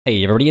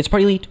Hey everybody, it's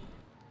PartyElite.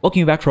 Welcome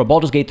you back to our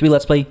Baldur's Gate 3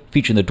 Let's Play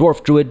featuring the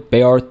Dwarf Druid,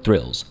 Beâr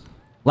Thrylls.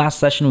 Last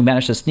session we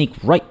managed to sneak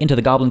right into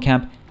the Goblin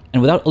camp, and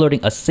without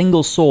alerting a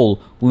single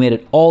soul, we made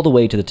it all the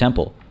way to the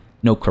temple.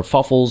 No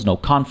kerfuffles, no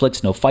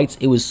conflicts, no fights,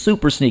 it was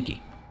super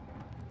sneaky.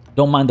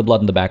 Don't mind the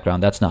blood in the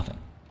background, that's nothing.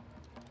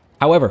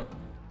 However,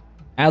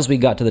 as we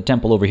got to the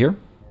temple over here,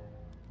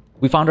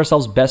 we found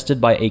ourselves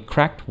bested by a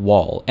cracked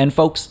wall. And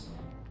folks,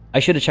 I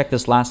should have checked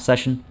this last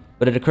session,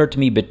 but it occurred to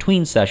me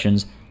between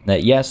sessions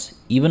that yes,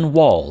 even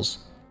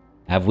walls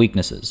have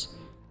weaknesses.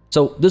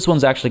 So this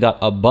one's actually got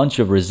a bunch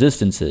of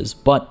resistances,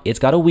 but it's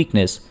got a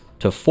weakness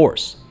to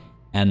force.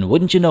 And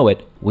wouldn't you know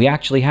it, we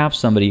actually have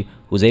somebody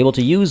who's able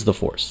to use the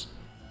force.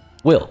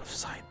 Will.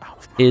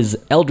 His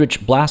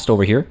Eldritch Blast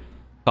over here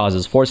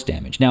causes force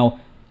damage. Now,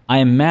 I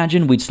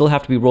imagine we'd still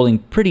have to be rolling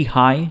pretty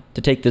high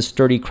to take this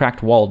sturdy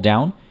cracked wall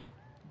down,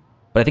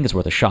 but I think it's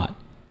worth a shot.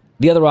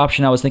 The other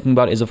option I was thinking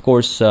about is, of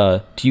course,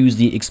 to use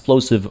the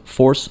explosive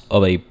force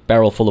of a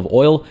barrel full of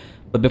oil.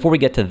 But before we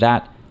get to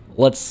that,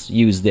 let's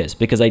use this,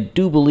 because I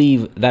do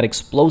believe that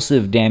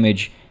explosive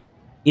damage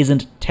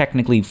isn't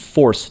technically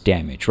force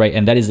damage, right?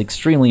 And that is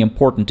extremely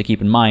important to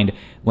keep in mind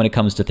when it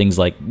comes to things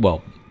like,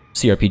 well,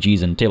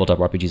 CRPGs and tabletop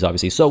RPGs,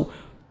 obviously. So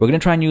we're going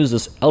to try and use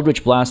this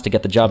Eldritch Blast to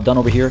get the job done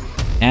over here.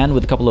 And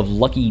with a couple of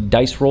lucky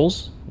dice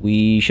rolls,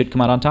 we should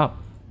come out on top.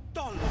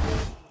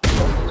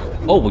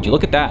 Oh, would you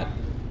look at that?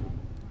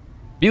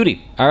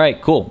 Beauty. All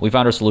right, cool. We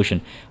found our solution.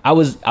 I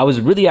was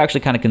really actually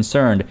kind of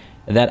concerned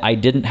that I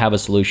didn't have a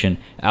solution.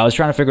 I was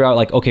trying to figure out,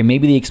 like, okay,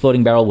 maybe the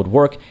exploding barrel would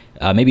work.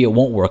 Maybe it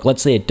won't work.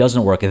 Let's say it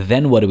doesn't work.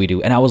 Then what do we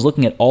do? And I was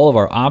looking at all of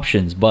our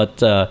options, but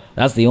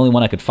that's the only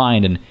one I could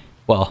find. And,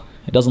 well,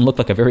 it doesn't look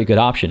like a very good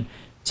option.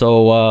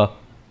 So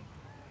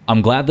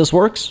I'm glad this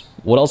works.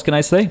 What else can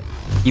I say?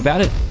 Keep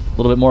at it. A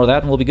little bit more of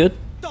that and we'll be good.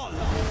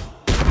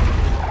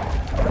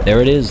 There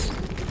it is.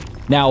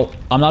 Now,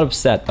 I'm not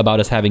upset about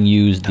us having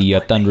used the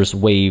Thunder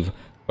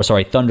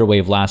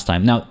Wave last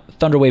time. Now,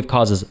 Thunder Wave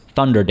causes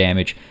thunder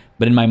damage,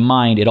 but in my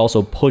mind, it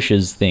also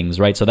pushes things,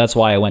 right? So that's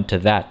why I went to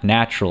that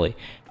naturally.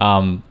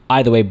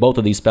 Either way, both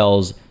of these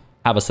spells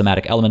have a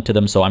somatic element to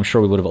them, so I'm sure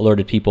we would have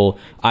alerted people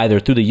either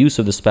through the use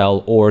of the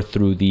spell or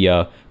through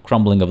the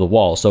crumbling of the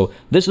wall. So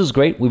this is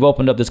great. We've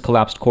opened up this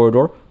collapsed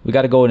corridor. We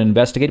got to go and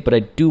investigate, but I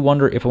do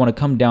wonder if I want to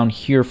come down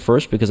here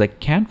first, because I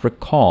can't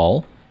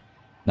recall,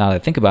 now that I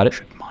think about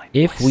it,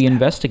 if we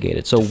investigate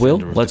it. So Will,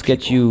 let's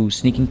get you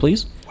sneaking,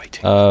 please.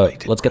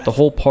 Let's get the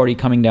whole party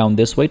coming down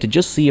this way to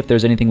just see if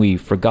there's anything we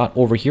forgot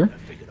over here.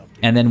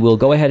 And then we'll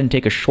go ahead and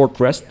take a short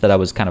rest that I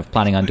was kind of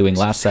planning on doing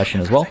last session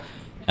as well.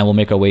 And we'll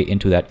make our way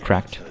into that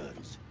cracked,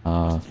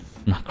 not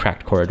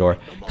cracked corridor,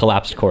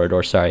 collapsed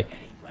corridor, sorry.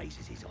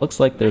 Looks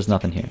like there's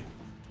nothing here.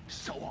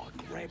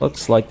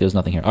 Looks like there's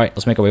nothing here. Alright,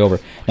 let's make our way over.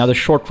 Now the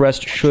short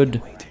rest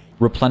should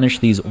replenish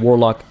these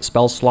warlock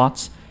spell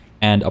slots.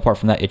 And apart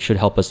from that, it should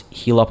help us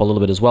heal up a little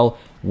bit as well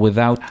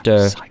without,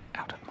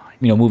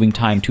 moving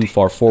time too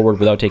far forward,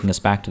 without taking us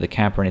back to the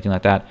camp or anything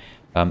like that,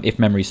 if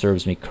memory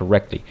serves me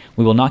correctly.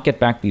 We will not get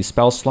back these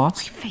spell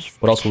slots.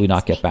 What else will we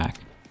not get back?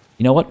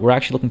 You know what? We're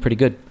actually looking pretty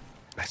good.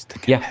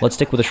 Yeah, let's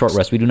stick with a short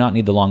rest. We do not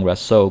need the long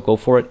rest, so go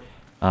for it.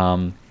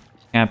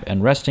 Camp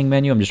and resting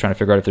menu. I'm just trying to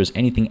figure out if there's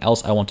anything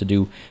else I want to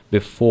do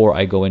before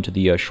I go into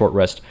the short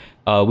rest.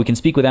 We can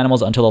speak with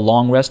animals until a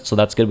long rest, so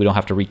that's good. We don't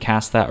have to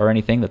recast that or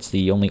anything. That's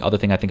the only other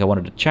thing I think I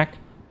wanted to check.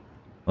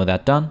 With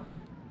that done,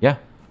 yeah,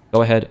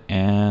 go ahead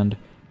and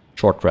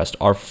short rest.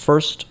 Our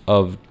first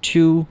of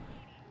two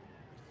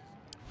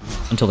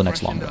until the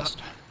next long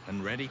rest.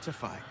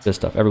 Good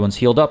stuff. Everyone's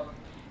healed up,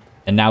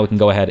 and now we can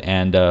go ahead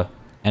and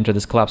enter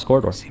this collapsed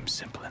corridor. Seems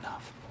simple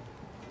enough.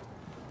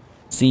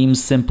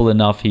 Seems simple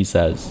enough, he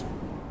says.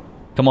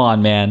 Come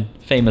on, man.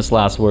 Famous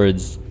last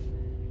words.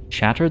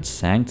 Shattered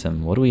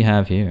Sanctum. What do we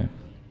have here?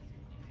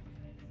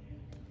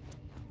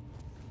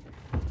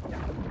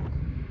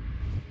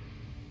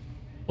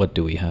 What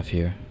do we have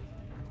here?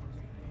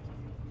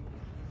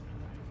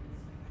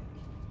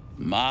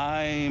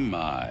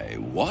 My,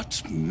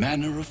 what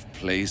manner of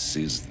place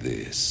is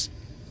this?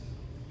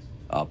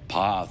 A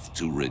path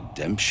to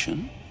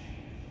redemption?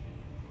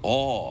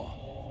 Or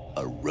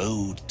a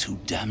road to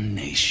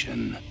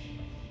damnation?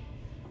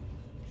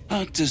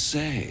 Hard to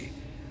say,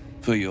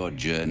 for your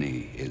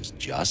journey is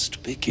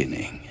just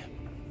beginning.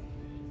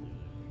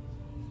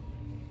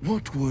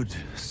 What would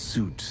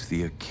suit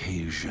the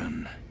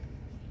occasion?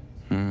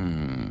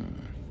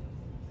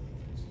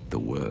 The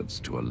words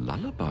to a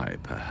lullaby,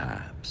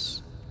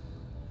 perhaps.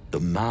 The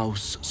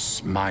mouse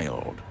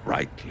smiled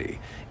brightly.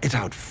 It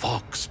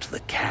outfoxed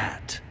the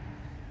cat.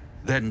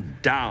 Then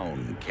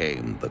down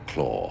came the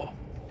claw.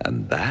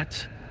 And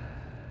that,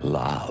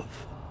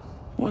 love,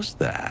 was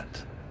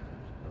that.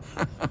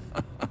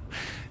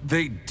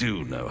 They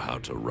do know how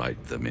to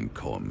write them in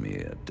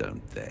Cormier,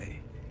 don't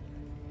they?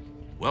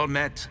 Well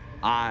met,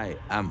 I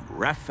am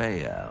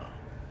Raphael.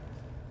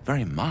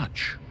 Very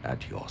much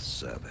at your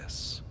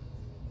service.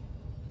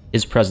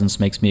 His presence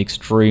makes me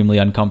extremely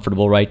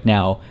uncomfortable right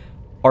now,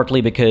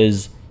 partly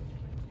because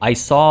I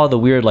saw the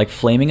weird, like,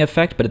 flaming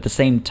effect, but at the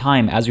same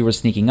time, as we were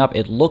sneaking up,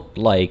 it looked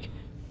like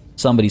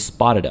somebody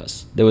spotted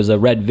us. There was a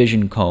red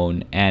vision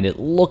cone, and it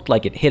looked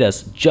like it hit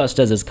us just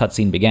as his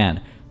cutscene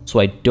began. So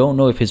I don't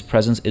know if his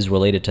presence is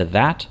related to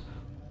that,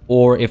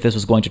 or if this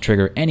was going to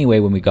trigger anyway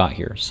when we got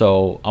here.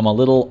 So I'm a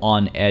little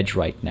on edge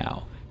right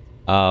now.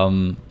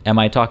 Am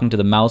I talking to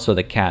the mouse or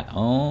the cat?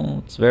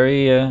 Oh, it's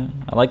very, I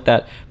like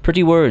that.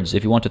 Pretty words.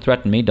 If you want to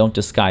threaten me, don't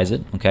disguise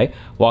it, okay?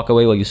 Walk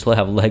away while you still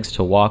have legs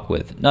to walk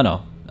with.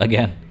 No,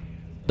 again,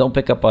 don't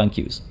pick up on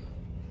cues.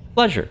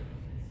 Pleasure.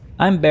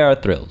 I'm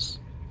Beâr Thrylls.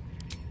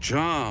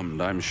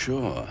 Charmed, I'm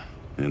sure,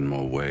 in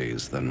more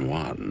ways than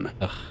one.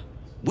 Ugh.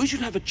 We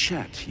should have a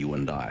chat, you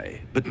and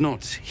I, but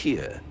not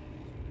here.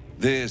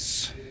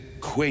 This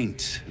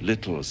quaint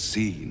little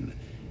scene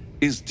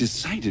is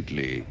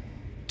decidedly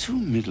too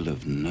middle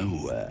of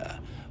nowhere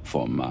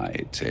for my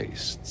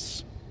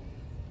tastes.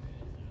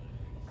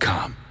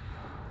 Come.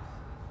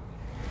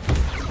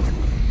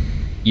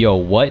 Yo,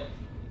 what?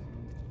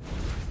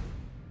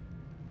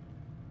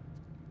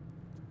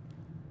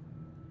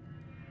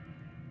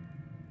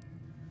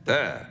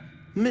 There,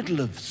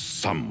 middle of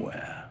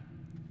somewhere.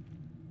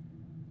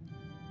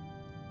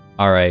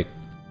 Alright.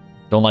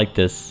 Don't like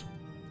this.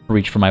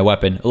 Reach for my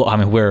weapon. I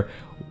mean, we're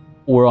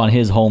on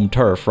his home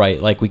turf,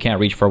 right? Like, we can't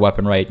reach for a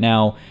weapon right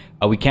now.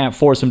 We can't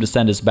force him to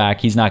send us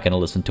back. He's not going to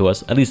listen to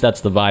us. At least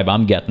that's the vibe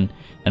I'm getting.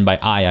 And by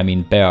I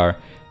mean Bear.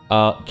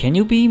 Can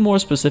you be more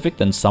specific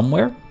than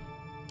somewhere?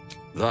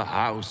 The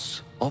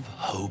House of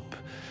Hope,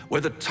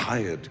 where the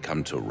tired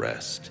come to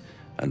rest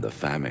and the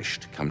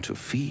famished come to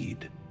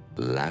feed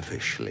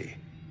lavishly.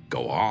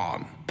 Go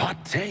on,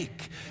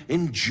 partake,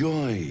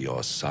 enjoy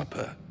your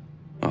supper.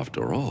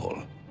 After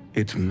all,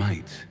 it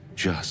might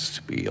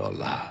just be your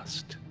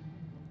last.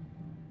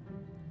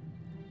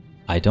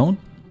 I don't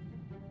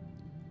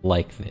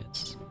like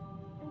this.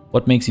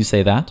 What makes you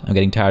say that? I'm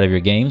getting tired of your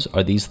games.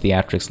 Are these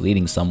theatrics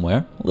leading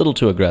somewhere? A little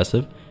too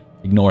aggressive.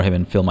 Ignore him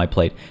and fill my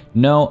plate.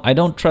 No, I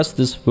don't trust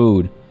this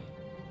food.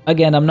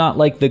 Again, I'm not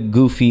like the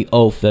goofy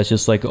oaf that's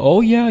just like, oh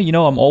yeah, you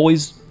know, I'm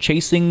always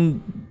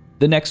chasing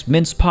the next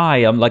mince pie.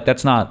 I'm like,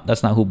 that's not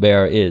who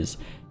Bear is.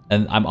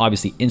 And I'm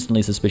obviously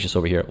instantly suspicious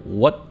over here.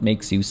 What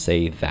makes you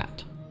say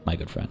that, my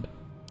good friend?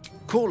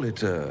 Call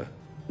it a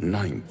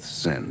ninth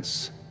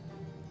sense.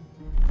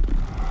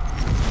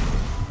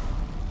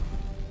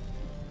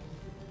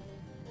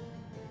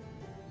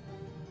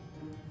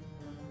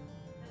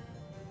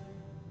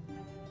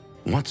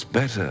 What's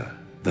better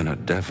than a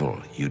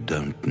devil you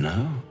don't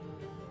know?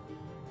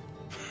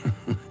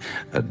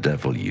 A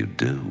devil you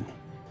do.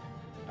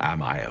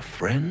 Am I a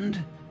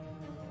friend?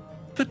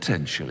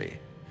 Potentially.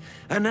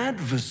 An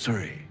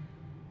adversary?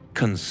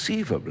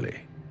 Conceivably.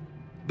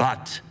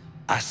 But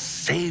a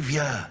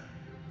savior?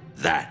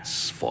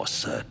 That's for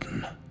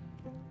certain.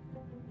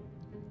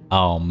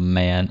 Oh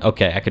man.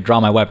 Okay, I could draw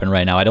my weapon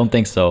right now. I don't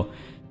think so.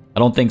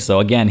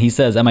 Again, he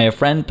says, am I a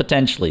friend?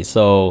 Potentially.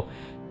 So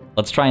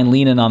let's try and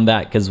lean in on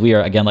that, because we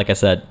are, again, like I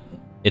said,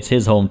 it's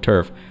his home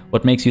turf.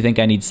 What makes you think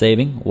I need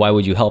saving? Why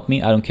would you help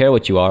me? I don't care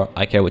what you are.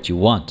 I care what you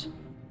want.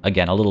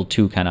 Again, a little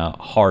too kind of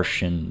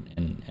harsh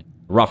and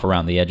rough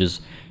around the edges.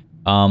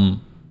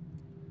 What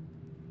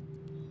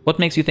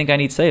makes you think I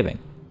need saving?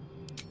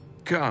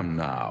 Come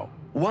now.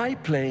 Why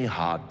play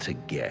hard to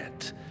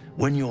get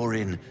when you're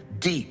in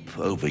deep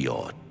over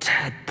your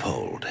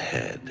tadpoled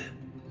head?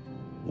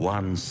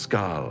 One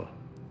skull,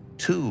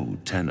 two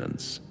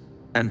tenants,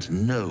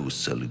 and no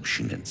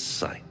solution in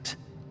sight.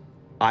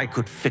 I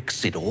could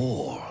fix it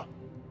all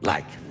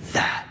like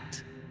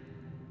that.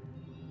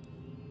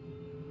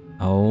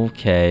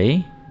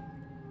 Okay.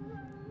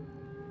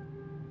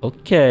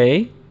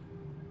 Okay.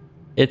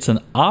 It's an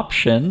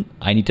option.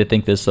 I need to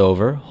think this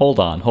over. Hold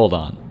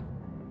on.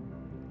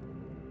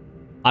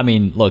 I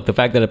mean, look, the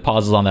fact that it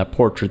pauses on that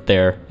portrait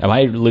there. Am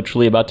I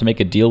literally about to make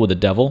a deal with the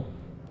devil?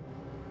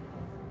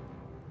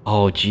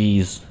 Oh,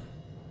 jeez.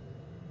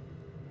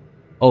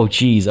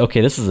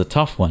 Okay, this is a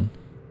tough one.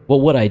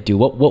 What would I do?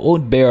 What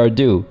would Bear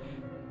do?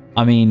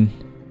 I mean,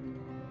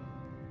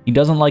 he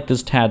doesn't like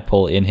this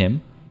tadpole in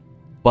him,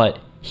 but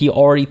he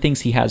already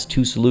thinks he has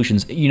two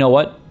solutions. You know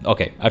what?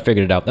 Okay, I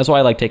figured it out. That's why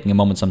I like taking a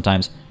moment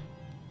sometimes.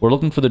 We're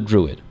looking for the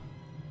druid.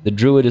 The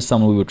druid is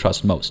someone we would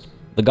trust most.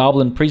 The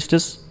goblin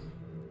priestess?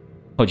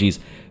 Oh, geez.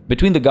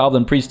 Between the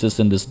goblin priestess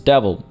and this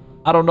devil,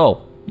 I don't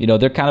know. You know,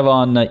 they're kind of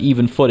on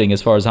even footing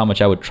as far as how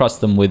much I would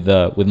trust them with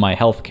my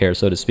health care,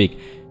 so to speak.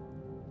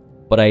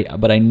 But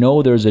I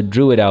know there's a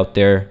druid out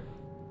there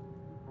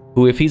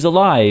who, if he's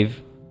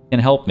alive, can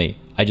help me.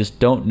 I just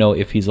don't know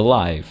if he's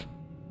alive.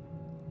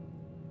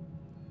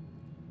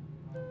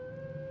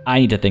 I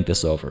need to think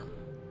this over.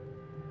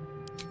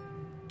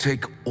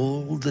 Take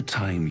all the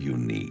time you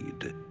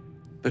need,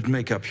 but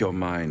make up your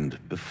mind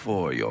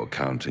before you're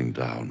counting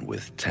down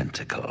with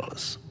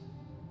tentacles.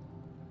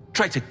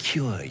 Try to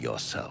cure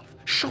yourself.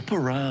 Shop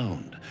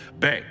around.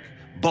 Beg,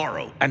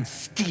 borrow, and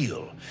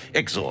steal.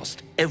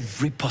 Exhaust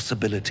every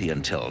possibility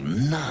until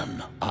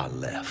none are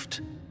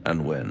left.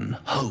 And when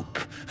hope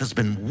has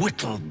been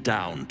whittled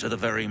down to the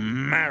very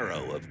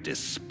marrow of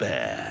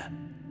despair,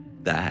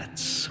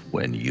 that's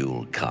when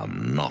you'll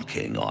come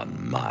knocking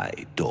on my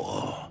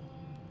door.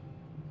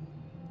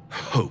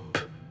 Hope.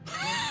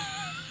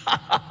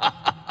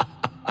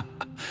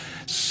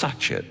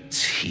 Such a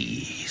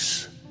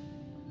tease.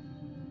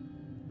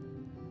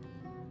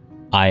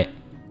 I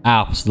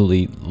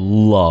absolutely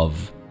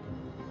love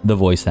the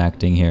voice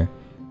acting here.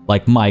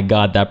 Like, my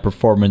god, that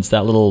performance,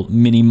 that little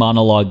mini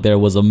monologue there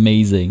was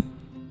amazing.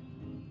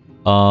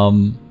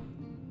 Alright,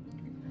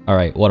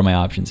 what are my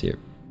options here?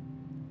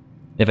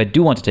 If I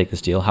do want to take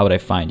this deal, how would I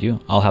find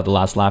you? I'll have the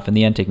last laugh in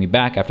the end, take me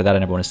back. After that, I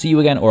never want to see you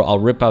again, or I'll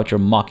rip out your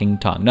mocking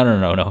tongue.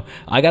 No.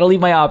 I gotta leave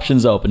my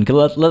options open.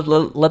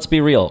 Let's be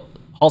real.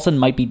 Halsin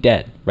might be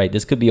dead, right?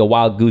 This could be a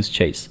wild goose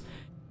chase.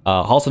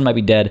 Halsin might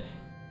be dead.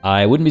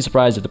 I wouldn't be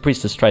surprised if the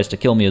priestess tries to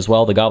kill me as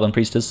well, the goblin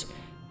priestess,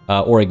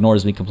 or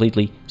ignores me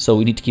completely, so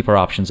we need to keep our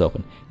options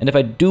open. And if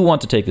I do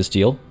want to take this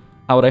deal,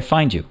 how would I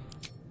find you?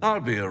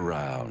 I'll be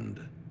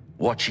around,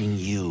 watching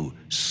you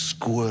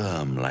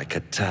squirm like a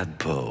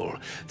tadpole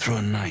through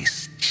a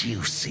nice,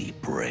 juicy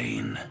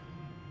brain.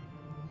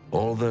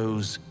 All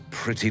those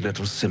pretty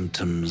little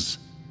symptoms,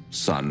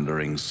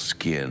 sundering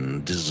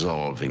skin,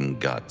 dissolving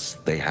guts,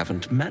 they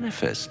haven't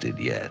manifested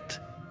yet,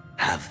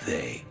 have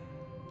they?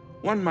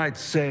 One might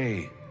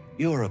say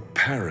you're a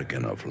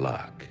paragon of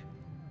luck.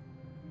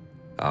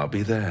 I'll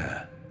be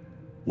there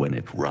when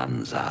it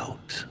runs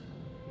out.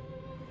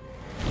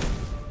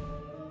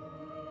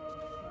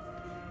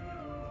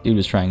 Dude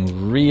was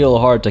trying real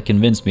hard to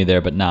convince me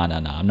there, but nah,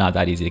 I'm not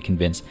that easy to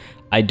convince.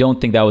 I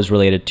don't think that was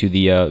related to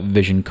the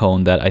vision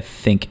cone that I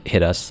think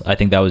hit us. I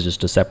think that was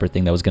just a separate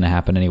thing that was going to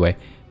happen anyway.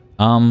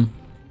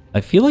 I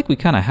feel like we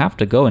kind of have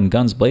to go in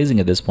guns blazing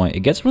at this point.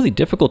 It gets really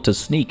difficult to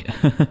sneak.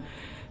 Got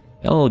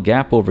a little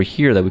gap over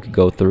here that we could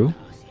go through.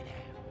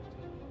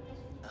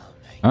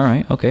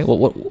 Alright, okay. Well,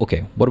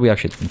 what are we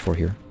actually looking for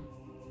here?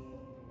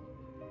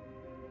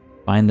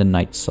 Find the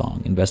night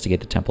song. Investigate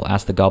the temple.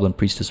 Ask the goblin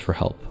priestess for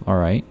help.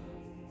 Alright.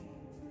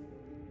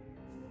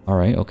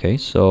 Alright, okay,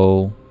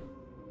 so...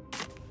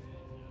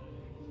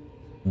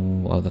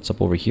 well, that's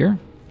up over here?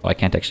 Oh, I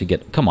can't actually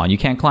get... come on, you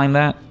can't climb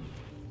that?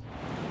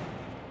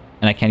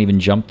 And I can't even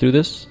jump through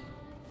this?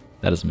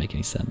 That doesn't make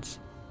any sense.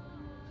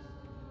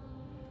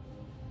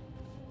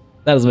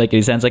 That doesn't make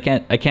any sense. I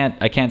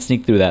can't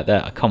sneak through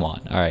that. Come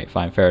on. All right,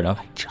 fine, fair enough.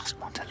 I just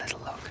want a little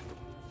look.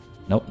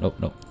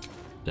 Nope.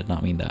 Did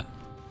not mean that.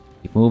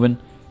 Keep moving.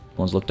 No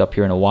one's looked up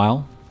here in a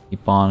while.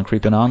 Keep on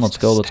creeping on. Let's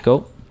go.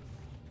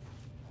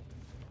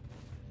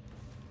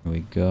 Here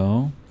we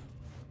go.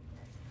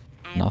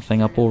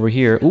 Nothing up over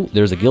here. Ooh,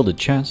 there's a gilded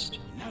chest.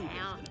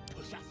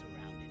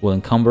 Will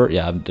encumber.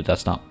 Yeah,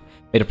 that's not.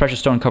 Made of precious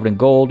stone covered in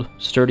gold,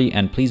 sturdy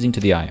and pleasing to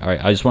the eye. All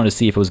right, I just wanted to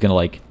see if it was gonna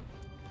like,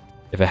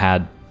 if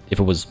it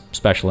was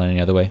special in any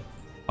other way.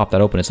 Pop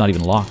that open. It's not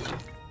even locked.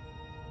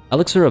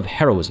 Elixir of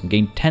Heroism.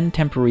 Gain 10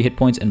 temporary hit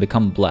points and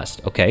become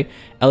blessed. Okay.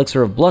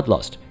 Elixir of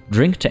Bloodlust.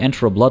 Drink to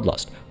enter a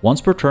bloodlust.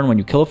 Once per turn, when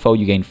you kill a foe,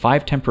 you gain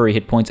 5 temporary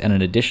hit points and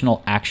an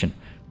additional action.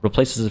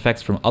 Replaces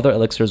effects from other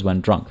elixirs when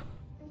drunk.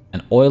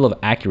 An Oil of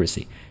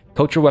Accuracy.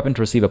 Coat your weapon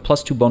to receive a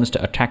 +2 bonus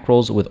to attack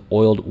rolls with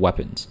oiled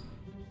weapons.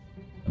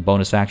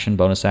 Bonus action.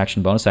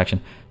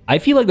 I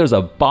feel like there's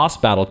a boss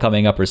battle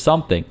coming up or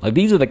something. Like,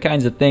 these are the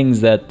kinds of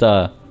things that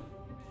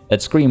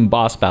that scream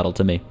boss battle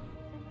to me.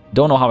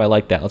 Don't know how I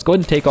like that. Let's go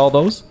ahead and take all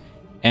those.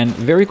 And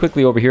very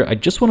quickly over here, I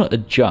just want to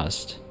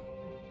adjust.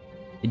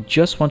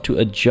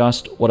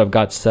 What I've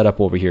got set up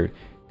over here.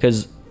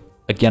 Because,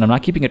 again, I'm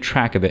not keeping a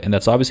track of it, and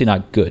that's obviously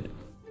not good.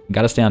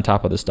 Got to stay on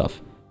top of this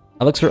stuff.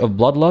 Elixir of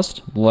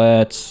Bloodlust.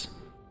 Let's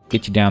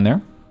get you down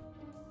there.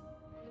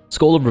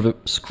 Scroll of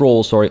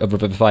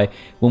Revivify.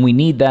 When we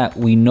need that,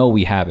 we know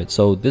we have it.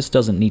 So this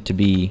doesn't need to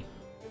be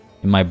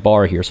in my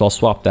bar here, so I'll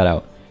swap that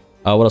out.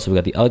 What else have we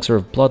got? The Elixir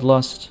of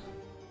Bloodlust.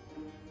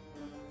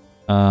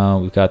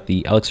 We've got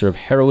the Elixir of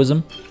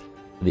Heroism.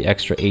 The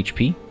extra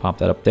HP. Pop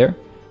that up there.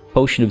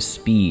 Potion of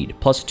Speed.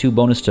 +2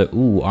 bonus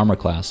to, armor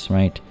class,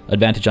 right?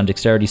 Advantage on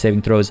dexterity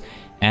saving throws.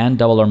 And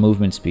double our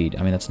movement speed.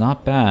 I mean, that's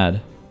not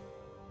bad.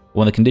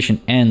 When the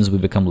condition ends, we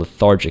become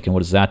lethargic. And what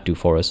does that do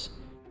for us?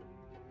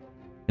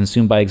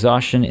 Consumed by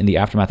exhaustion in the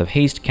aftermath of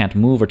haste. Can't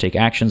move or take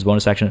actions.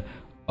 Bonus action.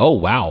 Oh,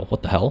 wow.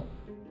 What the hell?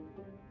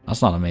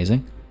 That's not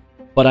amazing.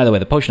 But either way,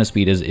 the Potion of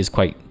Speed is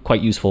quite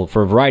useful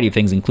for a variety of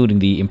things, including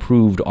the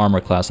improved armor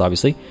class,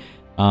 obviously.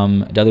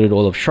 Diluted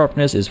Oil of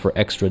Sharpness is for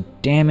extra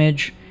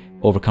damage.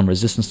 Overcome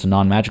resistance to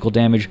non-magical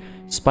damage.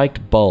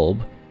 Spiked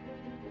Bulb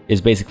is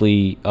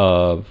basically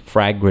a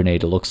frag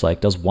grenade, it looks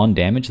like. Does 1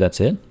 damage, that's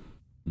it?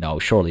 No,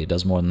 surely it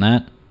does more than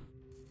that.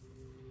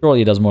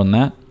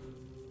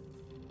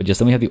 But just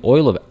then we have the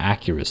Oil of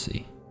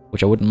Accuracy,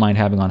 which I wouldn't mind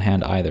having on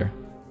hand either.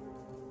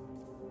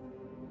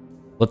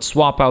 Let's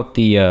swap out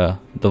the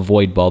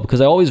Void Bulb,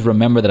 because I always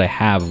remember that I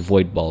have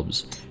Void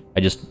Bulbs. I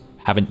just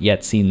haven't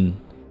yet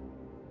seen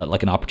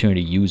like an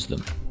opportunity to use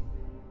them.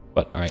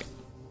 But alright.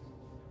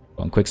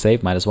 Go on quick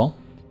save, might as well.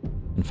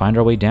 And find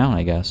our way down,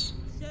 I guess.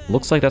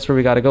 Looks like that's where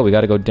we gotta go. We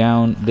gotta go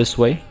down this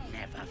way.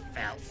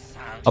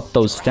 Up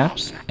those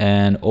steps,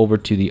 and over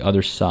to the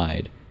other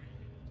side.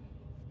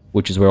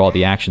 Which is where all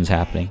the action's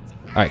happening.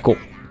 Alright, cool.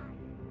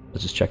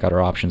 Let's just check out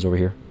our options over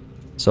here.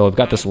 So I've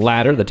got this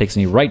ladder that takes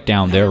me right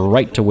down there,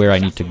 right to where I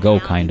need to go,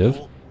 kind of.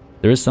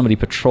 There is somebody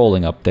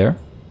patrolling up there.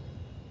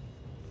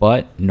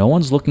 But no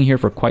one's looking here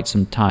for quite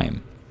some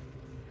time.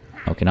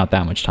 Okay, not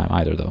that much time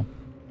either, though.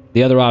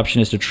 The other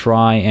option is to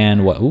try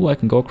and... what? Ooh, I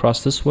can go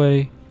across this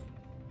way.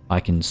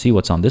 I can see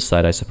what's on this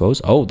side, I suppose.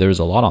 Oh, there's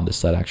a lot on this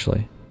side,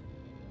 actually.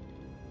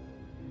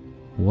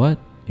 What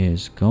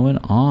is going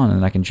on?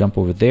 And I can jump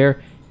over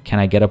there. Can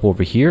I get up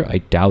over here? I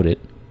doubt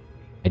it.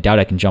 I doubt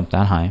I can jump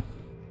that high.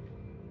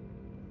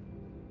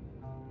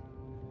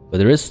 But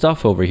there is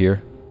stuff over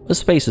here. This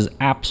space is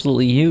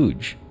absolutely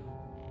huge.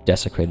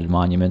 Desecrated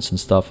monuments and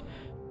stuff.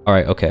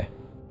 Alright, okay.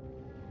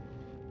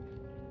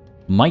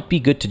 Might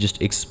be good to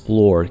just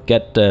explore.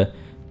 So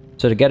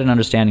to get an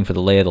understanding for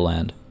the lay of the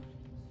land.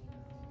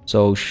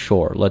 So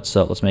sure, let's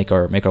make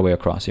our way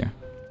across here.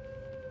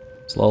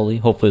 Slowly.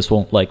 Hopefully this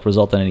won't like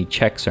result in any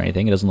checks or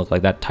anything. It doesn't look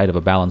like that tight of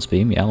a balance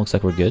beam. Yeah, looks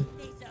like we're good.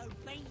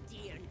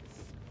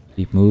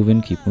 Keep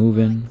moving, keep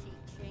moving.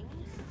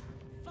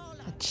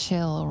 A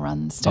chill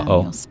runs down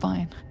your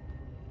spine.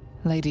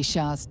 Lady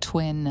Shah's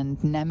twin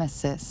and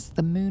nemesis,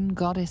 the moon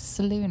goddess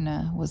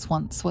Selûne, was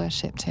once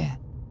worshipped here.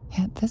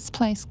 Yet this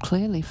place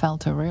clearly fell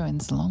to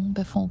ruins long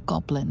before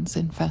goblins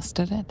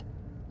infested it.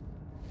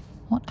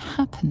 What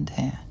happened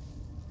here?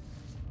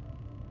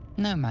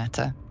 No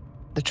matter.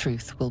 The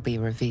truth will be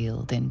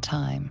revealed in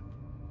time.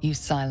 You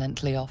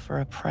silently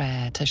offer a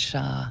prayer to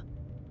Shah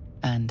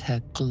and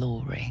her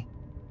glory.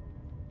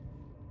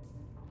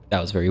 That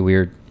was very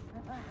weird.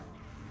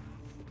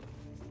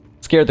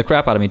 Scared the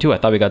crap out of me too. I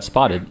thought we got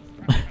spotted.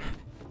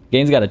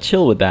 Game's got to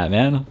chill with that,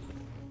 man.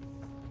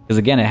 Because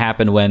again, it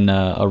happened when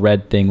a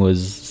red thing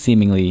was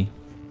seemingly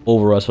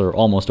over us or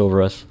almost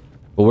over us.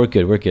 But we're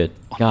good, we're good.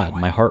 God,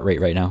 my heart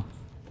rate right now.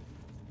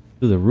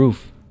 Through the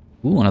roof.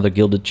 Ooh, another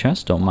gilded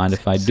chest. Don't mind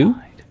if I do.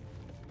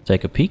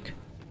 Take a peek.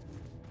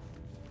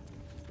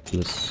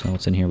 Let's see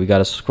what's in here. We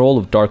got a scroll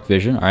of dark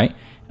vision, alright.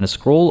 And a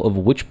scroll of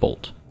witch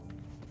bolt.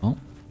 Oh,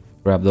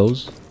 grab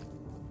those.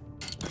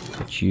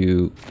 Get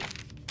you.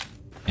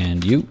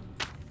 And you.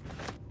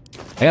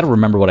 I gotta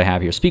remember what I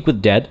have here. Speak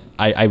with Dead.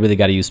 I really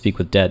gotta use Speak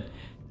with Dead.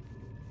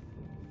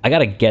 I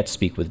gotta get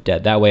Speak with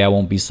Dead. That way I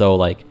won't be so,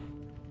 like,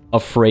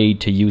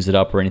 afraid to use it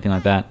up or anything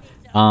like that.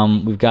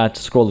 We've got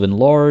Scroll of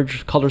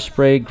Enlarge, Color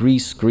Spray,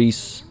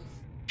 Grease,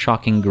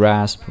 Shocking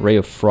Grasp, Ray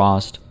of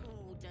Frost,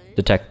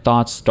 Detect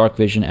Thoughts, Dark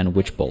Vision, and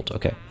Witch Bolt.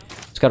 Okay.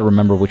 Just gotta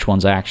remember which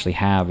ones I actually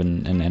have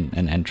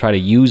and try to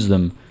use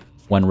them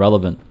when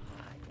relevant.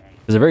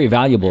 Because they're very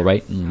valuable,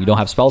 right? You don't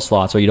have spell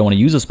slots, or you don't want to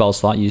use a spell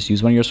slot, you just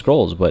use one of your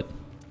scrolls, but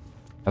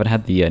I haven't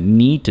had the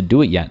need to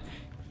do it yet.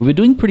 We've been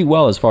doing pretty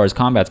well as far as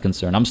combat's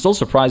concerned. I'm still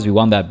surprised we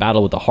won that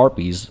battle with the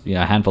Harpies, you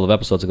know, a handful of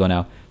episodes ago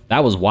now.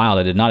 That was wild.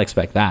 I did not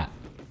expect that.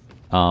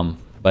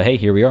 But hey,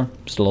 here we are.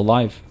 Still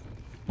alive.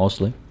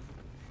 Mostly.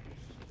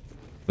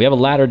 We have a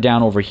ladder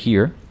down over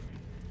here.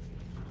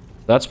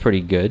 That's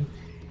pretty good.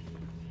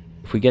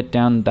 If we get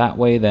down that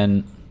way,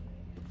 then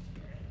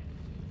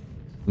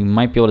we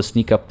might be able to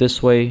sneak up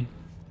this way.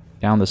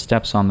 Down the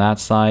steps on that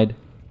side.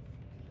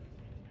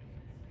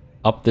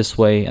 Up this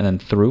way, and then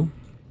through.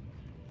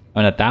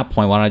 And at that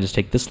point, why don't I just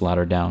take this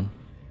ladder down?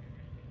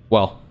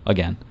 Well,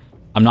 again,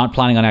 I'm not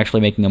planning on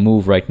actually making a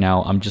move right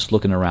now. I'm just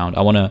looking around.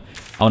 I wanna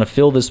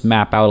fill this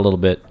map out a little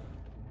bit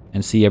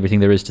and see everything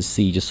there is to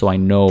see, just so I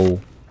know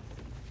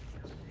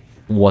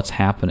what's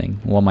happening,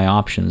 what my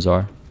options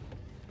are.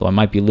 So I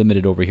might be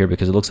limited over here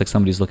because it looks like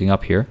somebody's looking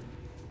up here.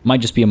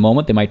 Might just be a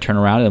moment. They might turn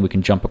around and then we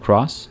can jump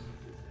across.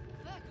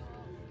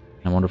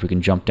 I wonder if we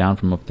can jump down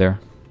from up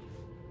there.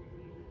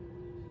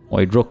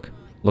 Oi, Druk,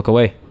 look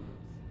away.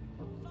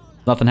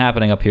 Nothing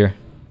happening up here.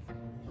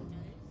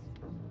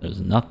 There's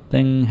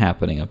nothing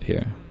happening up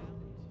here.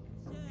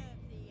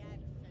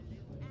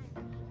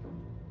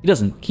 He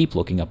doesn't keep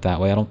looking up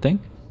that way, I don't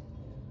think.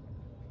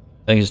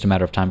 I think it's just a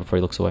matter of time before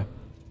he looks away.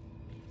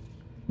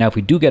 Now, if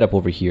we do get up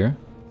over here...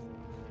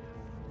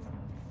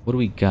 What do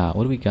we got?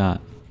 What do we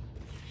got?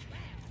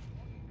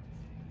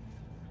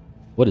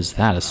 What is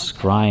that? A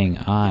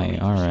scrying eye.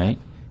 Alright.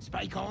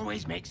 Spike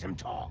always makes him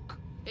talk.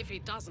 If he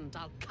doesn't,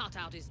 I'll cut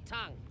out his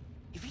tongue.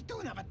 If he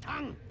don't have a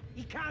tongue,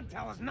 he can't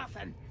tell us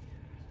nothing.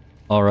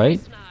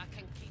 Alright.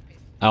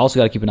 I also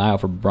gotta keep an eye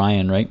out for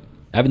Brian, right?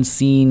 I haven't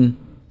seen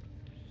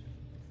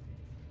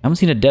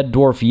a dead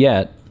dwarf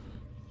yet.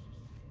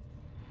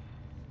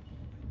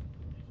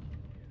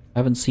 I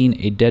haven't seen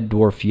a dead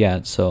dwarf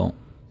yet, so...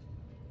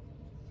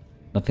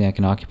 Nothing I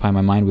can occupy my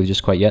mind with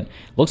just quite yet.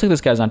 Looks like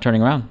this guy's not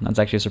turning around. That's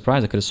actually a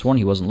surprise. I could have sworn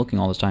he wasn't looking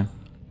all this time.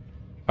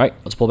 Alright,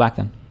 let's pull back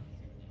then.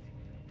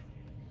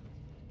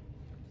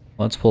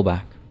 Let's pull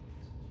back.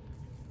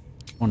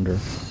 Wonder.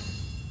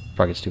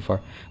 Probably gets too far.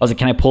 I was like,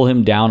 can I pull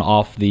him down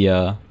off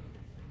the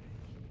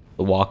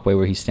walkway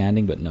where he's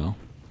standing? But no.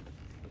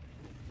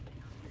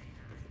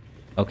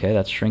 Okay,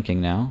 that's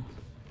shrinking now.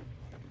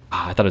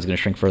 Ah, I thought it was going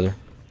to shrink further.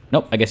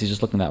 Nope, I guess he's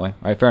just looking that way.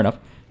 Alright, fair enough.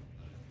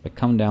 If I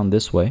come down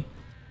this way,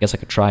 I guess I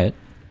could try it.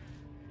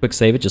 Quick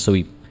save it just so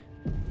we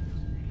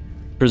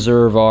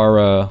preserve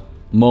our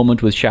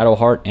moment with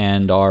Shadowheart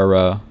and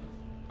our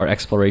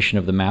exploration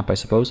of the map, I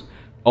suppose.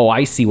 Oh,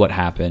 I see what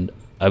happened.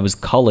 I was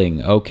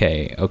culling.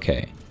 Okay,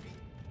 okay.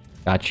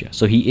 Gotcha.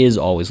 So he is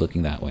always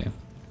looking that way.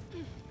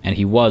 And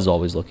he was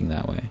always looking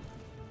that way.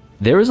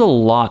 There is a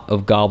lot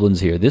of goblins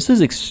here. This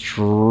is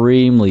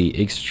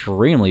extremely,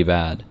 extremely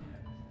bad.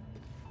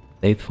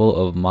 Faithful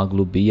of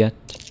Maglubiyet.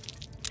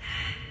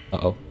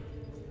 Uh-oh.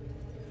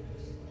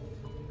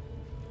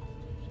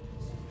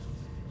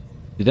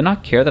 Do they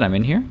not care that I'm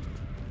in here?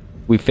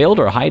 We failed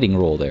our hiding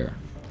roll there.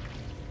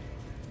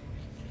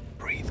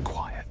 Breathe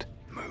quiet.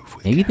 Move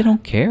with Maybe care. they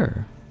don't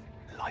care.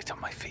 Light on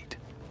my feet.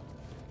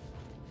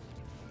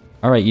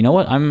 All right, you know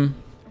what? I'm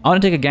gonna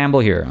take a gamble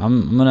here.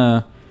 I'm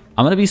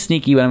gonna be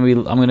sneaky, but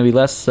I'm gonna be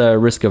less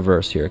risk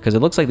averse here because it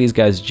looks like these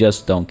guys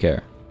just don't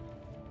care.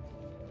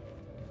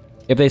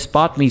 If they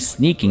spot me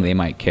sneaking, they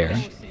might care.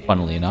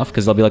 Funnily enough,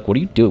 because they'll be like, "What are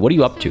you doing? What are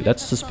you up to?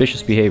 That's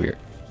suspicious behavior."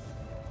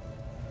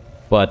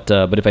 But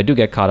if I do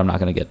get caught, I'm not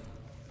gonna get.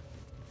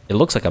 It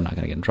looks like I'm not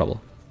gonna get in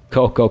trouble.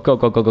 Go go go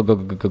go go go go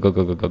go go go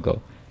go go go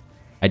go.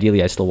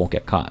 Ideally, I still won't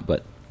get caught,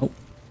 but oh.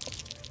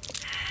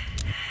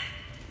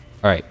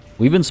 All right,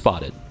 we've been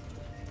spotted.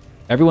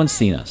 Everyone's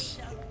seen us.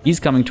 He's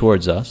coming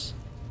towards us.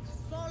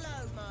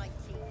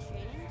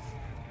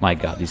 My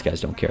God, these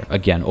guys don't care.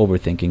 Again,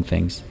 overthinking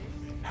things.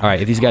 All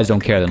right, if these guys don't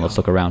care, then let's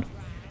look around.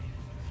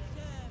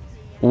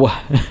 What?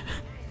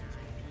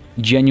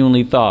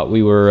 Genuinely thought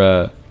we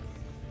were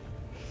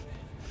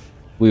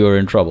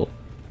in trouble.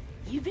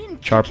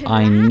 Sharp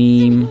eye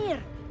neem.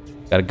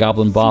 Got a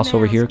goblin boss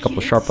over here. A couple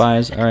of sharp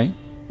eyes. All right.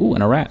 Ooh,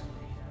 and a rat.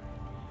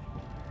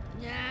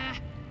 Nah,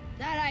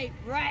 that ain't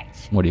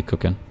rat. What are you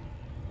cooking?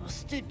 I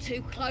stood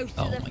too close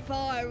Oh to the my-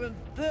 fire and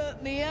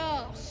burnt me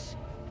ass.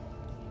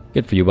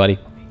 Good for you, buddy.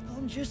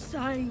 I'm just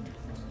saying.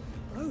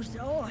 Those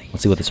eyes.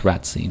 Let's see what this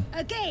rat's seen.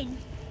 Again.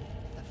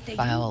 The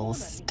foul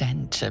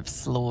stench of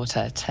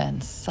slaughter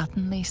turns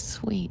suddenly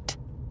sweet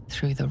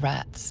through the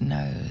rat's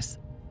nose.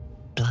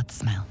 Blood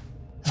smell,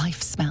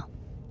 life smell.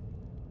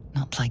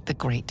 Not like the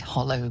great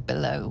hollow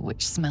below,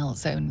 which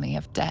smells only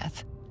of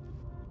death.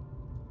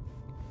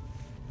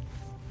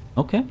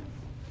 Okay.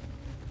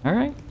 All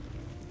right.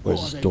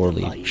 Where's this door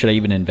lead? Should I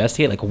even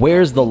investigate? Like,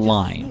 where's the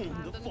line?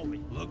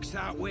 Looks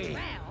that way.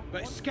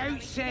 But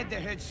scouts said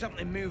they heard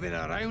something moving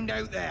around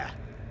out there.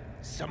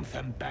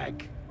 Something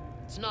big.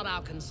 It's not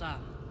our concern.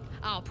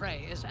 Our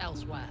prey is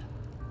elsewhere.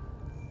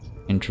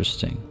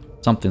 Interesting.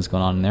 Something's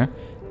going on in there.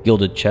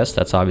 Gilded chest.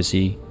 That's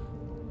obviously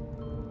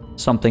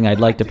something I'd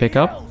like to pick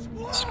up.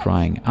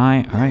 Scrying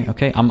eye. All right.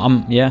 Okay.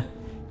 Yeah.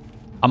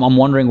 I'm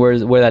wondering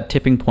where that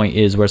tipping point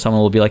is, where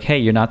someone will be like, "Hey,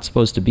 you're not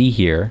supposed to be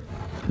here.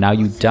 Now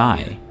you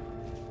die."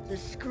 The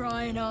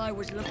scrying eye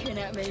was looking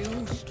at me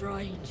all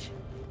strange.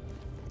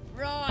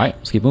 Right. All right.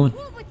 Let's keep moving.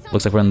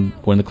 Looks like we're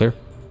in the clear.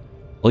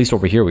 At least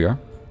over here we are.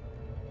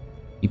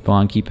 Keep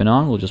on keeping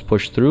on. We'll just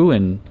push through,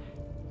 and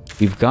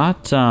we've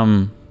got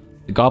the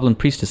Goblin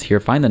Priestess here.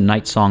 Find the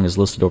Night Song is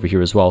listed over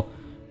here as well.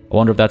 I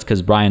wonder if that's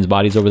because Brian's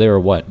body's over there or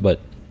what, but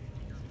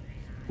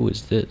who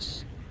is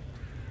this?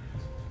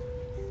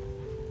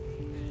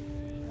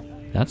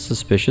 That's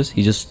suspicious.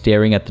 He's just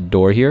staring at the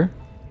door here.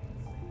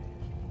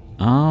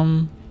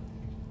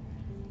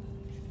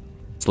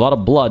 It's a lot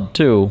of blood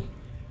too.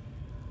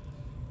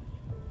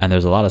 And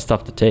there's a lot of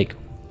stuff to take.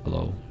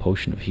 Hello,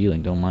 potion of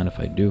healing. Don't mind if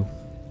I do.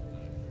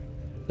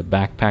 The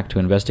backpack to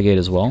investigate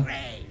as well.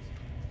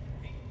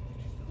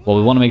 Well,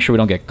 we want to make sure we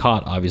don't get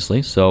caught,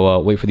 obviously. So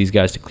wait for these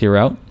guys to clear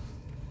out.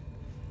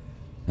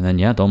 And then,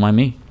 yeah, don't mind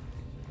me.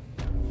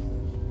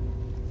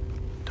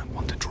 Don't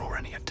want to draw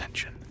any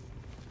attention.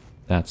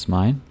 That's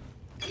mine.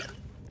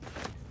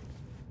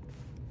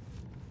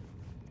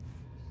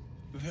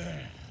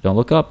 Don't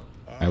look up.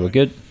 Alright, we're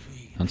good.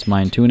 That's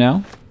mine too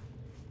now.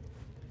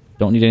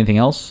 Don't need anything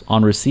else.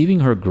 On receiving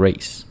her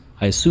grace.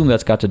 I assume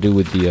that's got to do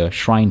with the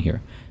shrine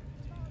here.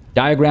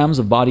 Diagrams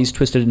of bodies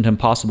twisted into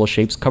impossible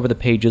shapes cover the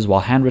pages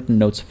while handwritten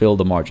notes fill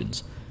the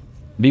margins.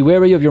 Be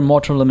wary of your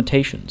mortal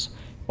limitations.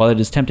 While it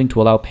is tempting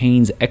to allow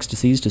pain's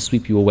ecstasies to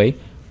sweep you away,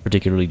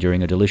 particularly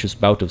during a delicious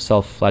bout of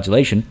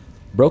self-flagellation,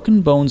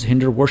 broken bones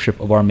hinder worship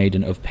of our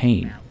Maiden of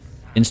Pain.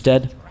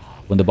 Instead,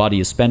 when the body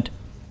is spent,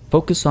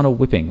 focus on a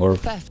whipping or...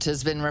 Theft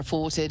has been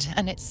reported,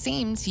 and it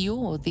seems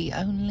you're the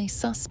only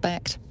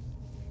suspect.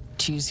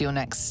 Choose your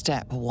next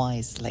step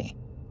wisely.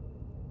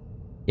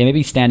 Yeah,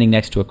 maybe standing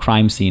next to a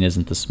crime scene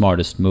isn't the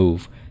smartest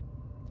move.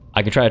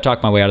 I could try to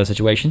talk my way out of the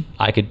situation.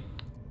 I could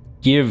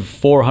give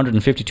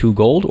 452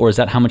 gold, or is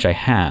that how much I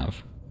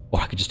have? Or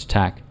I could just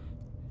attack.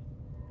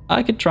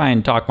 I could try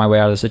and talk my way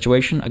out of the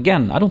situation.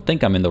 Again, I don't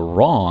think I'm in the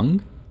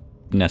wrong,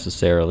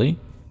 necessarily.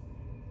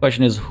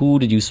 Question is, who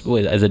did you...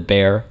 Is it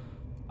Bear?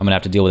 I'm gonna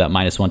have to deal with that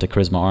 -1 to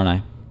charisma, aren't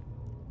I?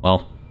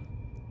 Well...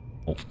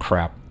 Oh,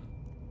 crap.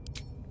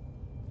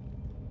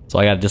 So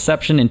I got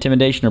deception,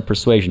 intimidation, or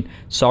persuasion.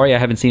 Sorry, I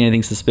haven't seen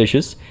anything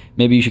suspicious.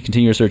 Maybe you should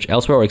continue your search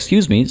elsewhere, or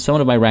excuse me, someone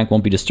of my rank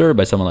won't be disturbed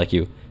by someone like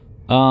you.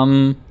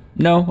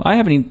 No, I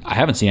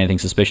haven't seen anything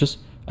suspicious.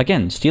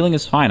 Again, stealing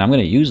is fine. I'm going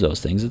to use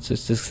those things.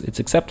 It's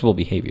acceptable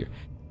behavior.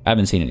 I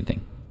haven't seen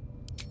anything.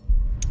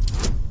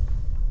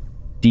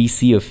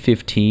 DC of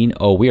 15.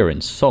 Oh, we are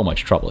in so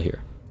much trouble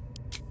here.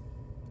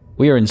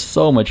 We are in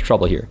so much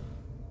trouble here.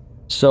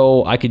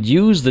 So I could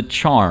use the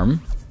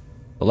charm.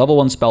 The level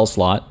 1 spell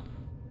slot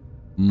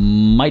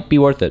might be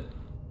worth it.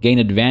 Gain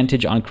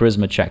advantage on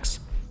charisma checks.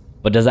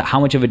 But does that, how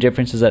much of a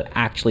difference does that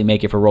actually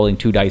make if we're rolling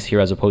 2 dice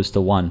here as opposed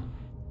to 1?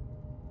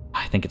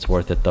 I think it's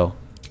worth it though.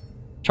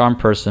 Charm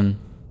person.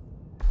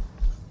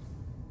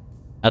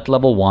 At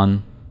level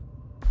 1.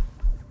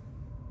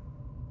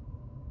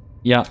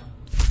 Yeah.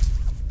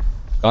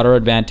 Got our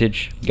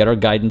advantage. Get our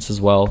guidance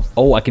as well.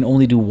 Oh, I can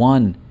only do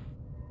 1.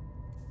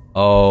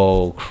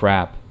 Oh,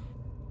 crap.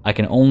 I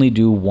can only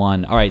do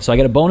 1. Alright, so I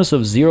get a bonus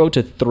of 0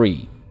 to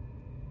 3.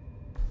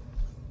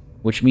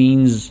 Which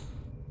means...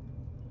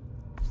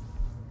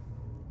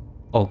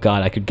 oh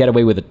god, I could get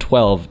away with a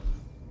 12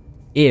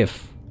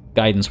 if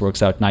guidance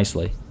works out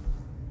nicely.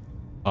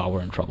 Oh,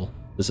 we're in trouble.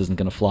 This isn't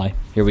gonna fly.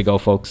 Here we go,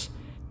 folks.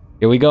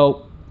 Here we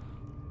go.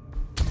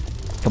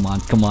 Come on,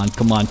 come on,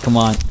 come on, come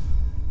on.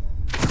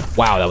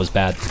 Wow, that was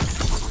bad.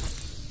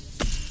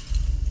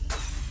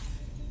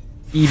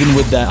 Even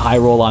with that high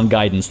roll on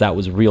guidance, that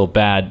was real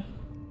bad.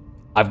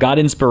 I've got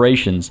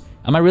inspirations.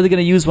 Am I really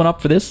gonna use one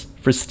up for this?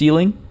 For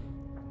stealing?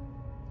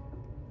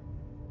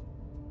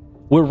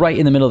 We're right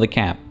in the middle of the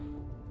camp.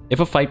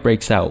 If a fight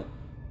breaks out,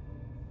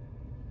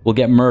 we'll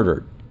get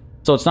murdered.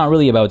 So it's not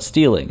really about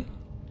stealing.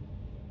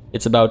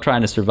 It's about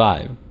trying to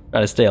survive,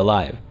 trying to stay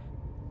alive.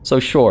 So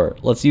sure,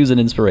 let's use an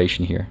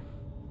inspiration here.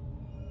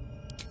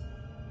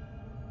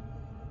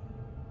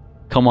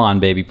 Come on,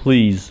 baby,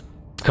 please.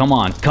 Come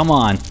on, come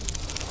on.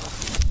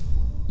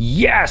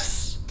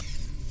 Yes!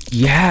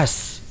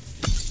 Yes!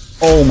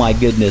 Oh my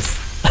goodness.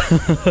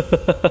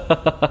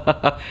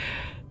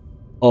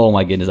 Oh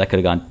my goodness, that could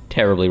have gone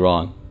terribly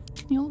wrong.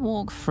 You'll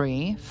walk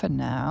free for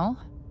now,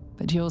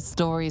 but your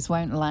stories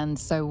won't land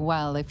so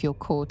well if you're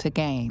caught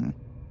again.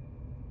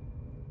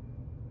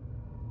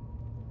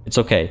 It's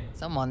okay.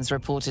 Someone's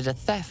reported a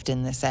theft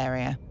in this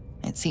area.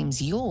 It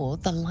seems you're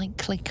the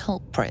likely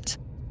culprit.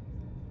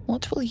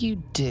 What will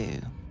you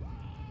do?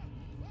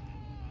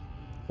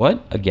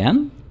 What?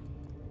 Again?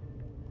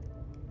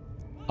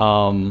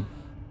 I'm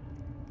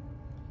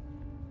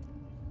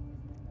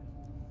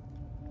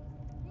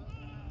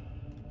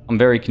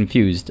very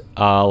confused.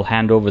 I'll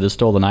hand over the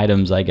stolen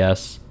items, I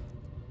guess.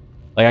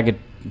 Like, I could...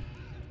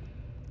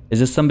 is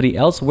this somebody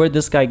else? Where'd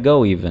this guy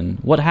go, even?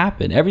 What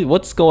happened?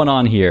 What's going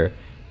on here?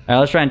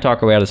 Let's try and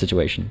talk our way out of the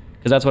situation.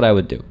 Because that's what I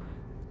would do.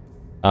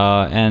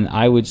 And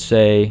I would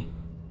say...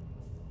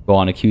 go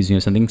on, accuse me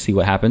of something, see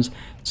what happens.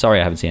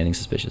 Sorry, I haven't seen anything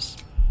suspicious.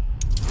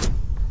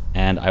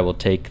 And I will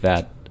take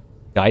that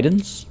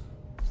guidance.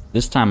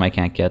 This time I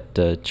can't get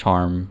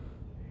charm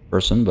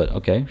person, but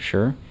okay,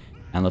 sure.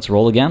 And let's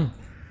roll again.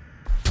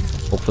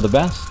 Hope for the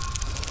best.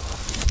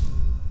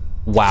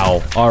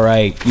 Wow. All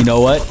right. You know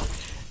what?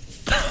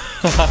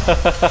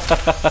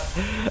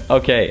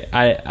 Okay.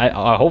 I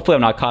hopefully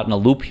I'm not caught in a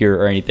loop here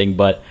or anything,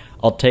 but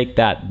I'll take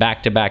that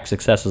back-to-back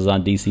successes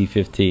on DC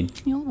 15.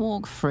 You'll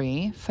walk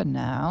free for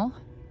now,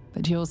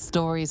 but your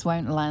stories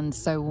won't land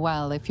so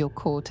well if you're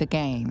caught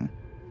again.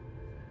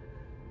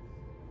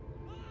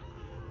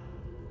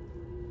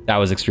 That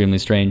was extremely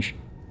strange.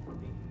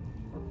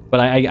 But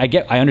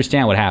I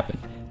understand what happened.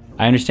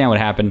 I understand what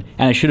happened,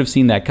 and I should have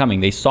seen that coming.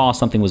 They saw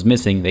something was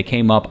missing, they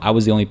came up, I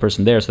was the only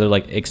person there, so they're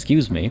like,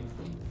 excuse me,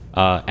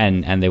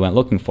 and they went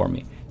looking for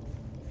me.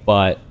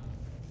 But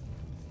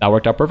that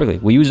worked out perfectly.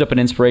 We used up an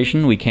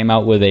inspiration, we came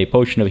out with a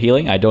potion of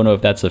healing. I don't know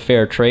if that's a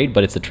fair trade,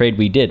 but it's a trade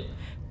we did.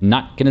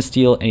 Not gonna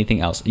steal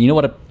anything else. You know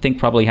what I think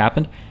probably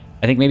happened?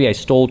 I think maybe I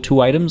stole 2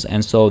 items,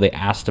 and so they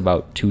asked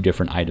about 2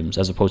 different items,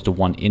 as opposed to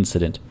 1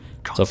 incident.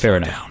 So fair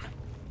enough.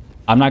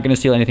 I'm not going to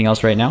steal anything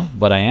else right now,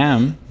 but I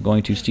am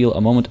going to steal a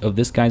moment of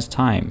this guy's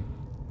time.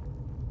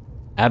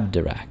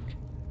 Abderak.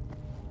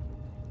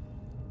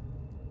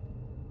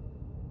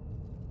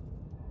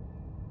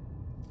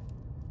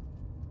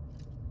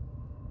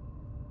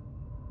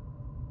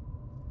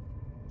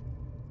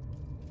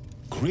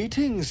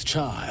 Greetings,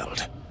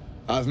 child.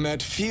 I've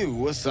met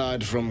few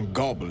aside from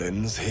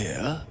goblins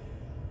here.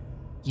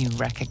 You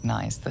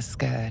recognize the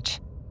Scourge.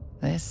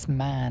 This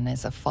man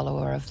is a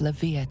follower of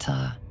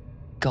Leviatha,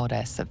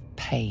 goddess of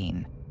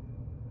pain.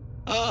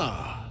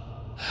 Ah,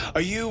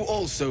 are you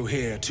also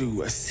here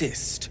to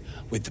assist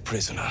with the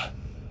prisoner?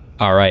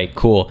 All right,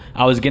 cool.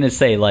 I was going to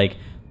say, like,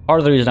 part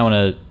of the reason I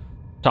want to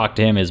talk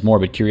to him is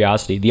morbid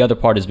curiosity. The other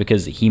part is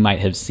because he might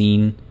have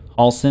seen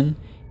Halsin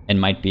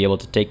and might be able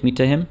to take me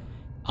to him.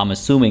 I'm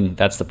assuming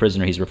that's the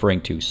prisoner he's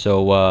referring to.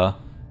 So,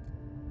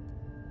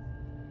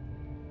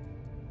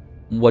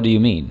 what do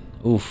you mean?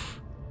 Oof.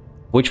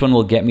 Which one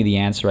will get me the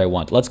answer I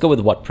want? Let's go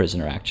with what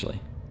prisoner, actually.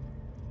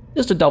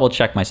 Just to double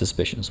check my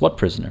suspicions. What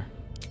prisoner?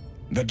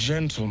 The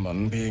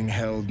gentleman being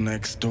held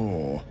next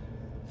door.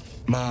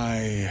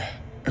 My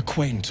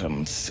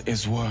acquaintance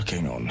is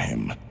working on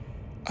him,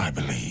 I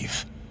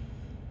believe.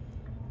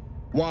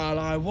 While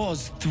I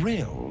was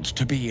thrilled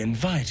to be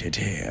invited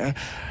here,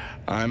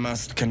 I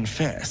must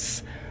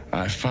confess,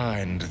 I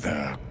find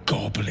the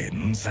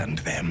goblins and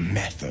their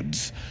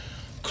methods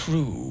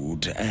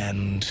crude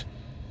and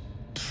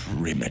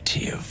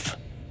primitive.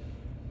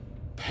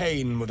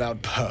 pain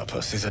without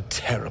purpose is a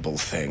terrible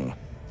thing.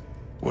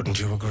 Wouldn't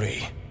you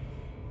agree?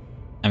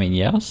 I mean,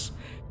 yes.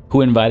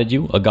 Who invited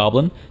you? A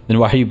goblin? Then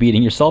why are you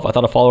beating yourself? I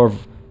thought a follower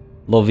of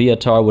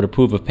Loviatar would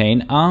approve of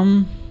pain.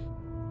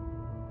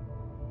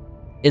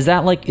 Is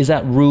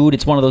that rude?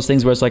 It's one of those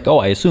things where it's like, oh,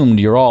 I assumed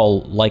you're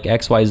all like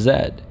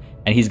XYZ.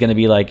 And he's gonna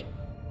be like,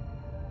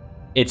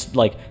 it's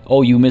like,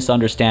 oh, you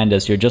misunderstand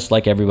us, you're just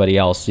like everybody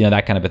else, you know,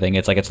 that kind of a thing.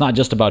 It's like, it's not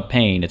just about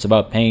pain, it's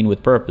about pain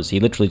with purpose. He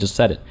literally just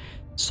said it.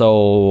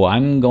 So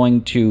I'm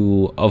going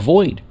to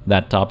avoid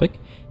that topic,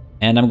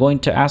 and I'm going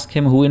to ask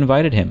him who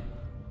invited him.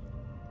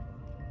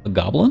 A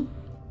goblin?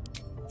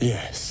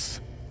 Yes,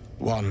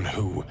 one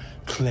who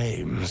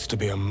claims to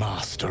be a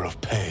master of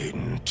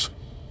pain.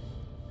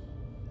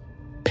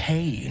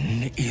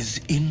 Pain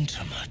is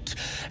intimate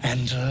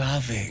and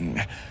loving,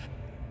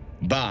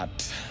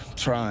 but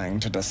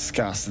trying to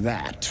discuss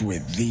that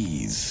with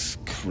these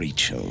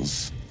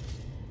creatures.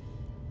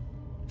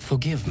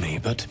 Forgive me,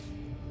 but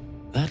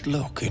that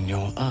look in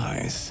your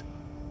eyes,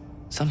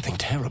 something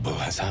terrible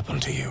has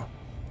happened to you.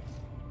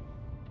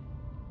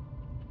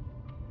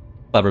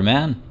 Clever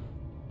man.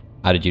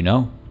 How did you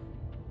know?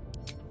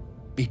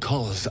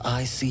 Because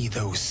I see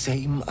those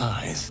same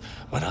eyes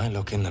when I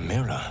look in the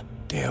mirror,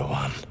 dear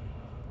one.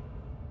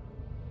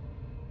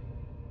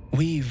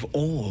 We've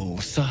all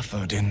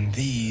suffered in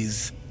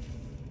these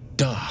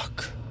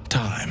dark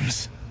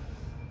times.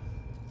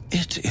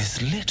 It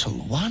is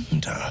little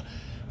wonder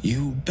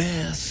you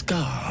bear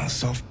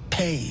scars of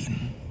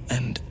pain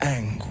and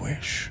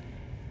anguish.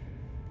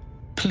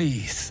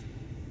 Please,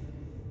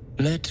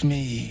 let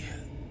me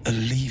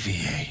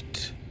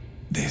alleviate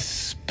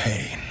this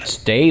pain.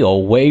 Stay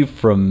away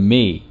from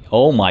me.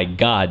 Oh my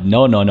god.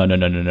 No.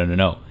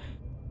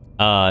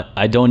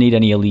 I don't need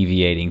any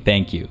alleviating,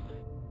 thank you.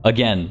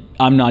 Again,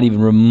 I'm not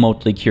even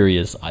remotely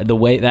curious. The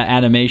way that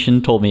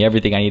animation told me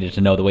everything I needed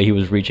to know, the way he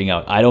was reaching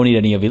out. I don't need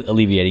any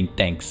alleviating,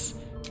 thanks.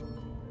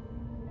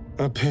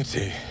 A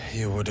pity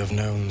you would have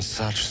known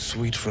such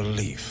sweet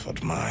relief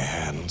at my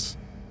hands.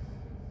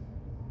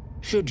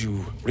 Should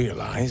you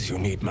realize you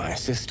need my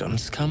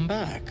assistance, come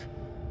back.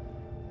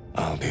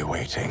 I'll be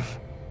waiting.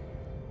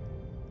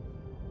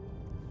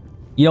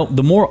 You know,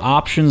 the more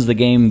options the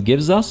game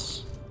gives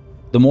us,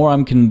 the more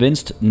I'm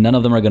convinced none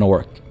of them are going to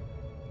work.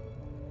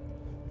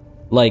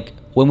 Like,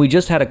 when we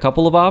just had a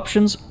couple of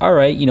options,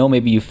 alright, you know,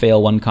 maybe you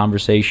fail one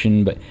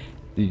conversation, but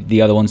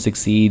the other one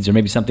succeeds, or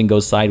maybe something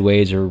goes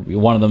sideways, or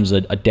one of them's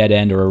a dead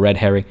end or a red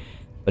herring.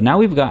 But now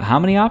we've got how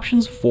many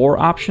options? 4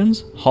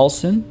 options.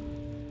 Halsin,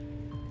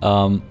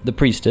 the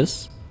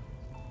priestess,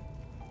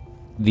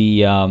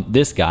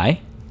 this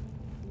guy,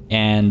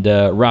 and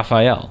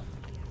Raphael.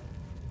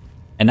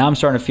 And now I'm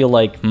starting to feel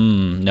like,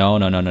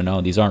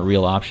 no, these aren't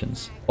real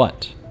options.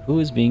 What? Who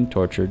is being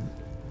tortured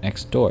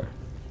next door?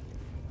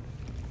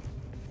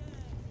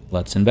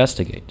 Let's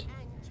investigate.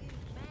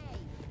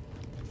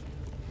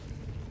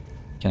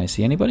 Can I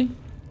see anybody?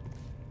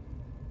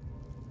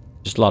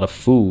 Just a lot of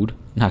food.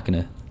 Not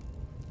gonna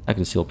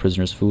steal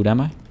prisoners' food,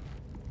 am I?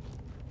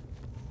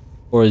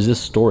 Or is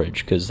this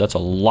storage? Because that's a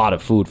lot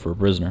of food for a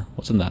prisoner.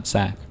 What's in that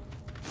sack?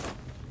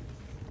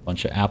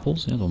 Bunch of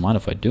apples? Yeah, don't mind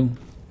if I do.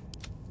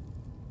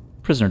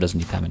 Prisoner doesn't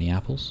need that many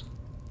apples.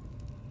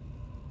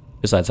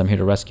 Besides, I'm here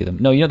to rescue them.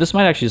 No, you know, this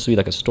might actually just be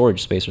like a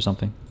storage space or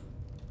something.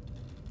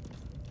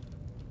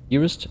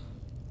 Dearest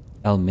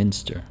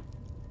Elminster.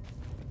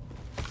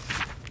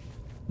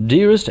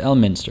 Dearest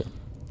Elminster,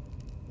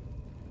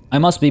 I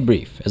must be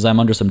brief, as I am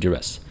under some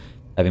duress,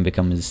 having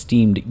become an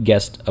esteemed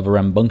guest of a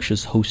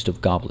rambunctious host of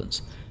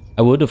goblins.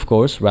 I would, of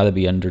course, rather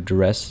be under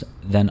duress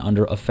than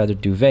under a feathered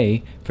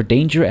duvet, for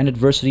danger and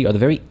adversity are the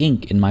very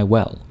ink in my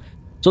well.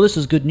 So this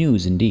is good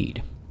news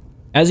indeed.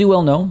 As you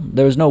well know,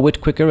 there is no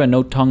wit quicker and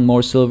no tongue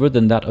more silver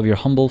than that of your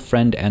humble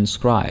friend and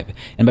scribe,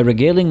 and by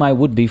regaling my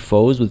would-be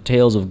foes with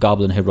tales of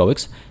goblin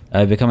heroics, I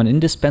have become an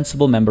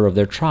indispensable member of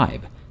their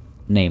tribe,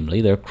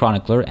 namely their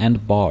chronicler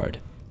and bard.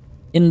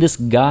 In this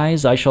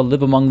guise, I shall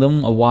live among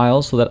them a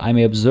while so that I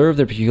may observe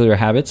their peculiar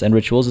habits and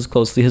rituals as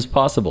closely as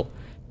possible.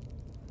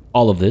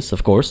 All of this,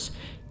 of course,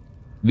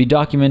 be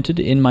documented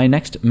in my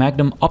next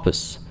magnum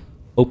opus,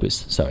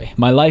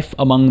 my life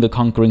among the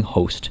conquering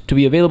host, to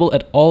be available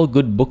at all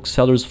good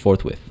booksellers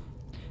forthwith.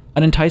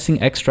 An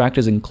enticing extract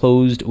is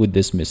enclosed with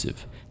this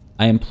missive.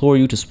 I implore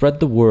you to spread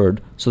the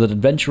word so that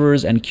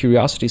adventurers and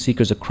curiosity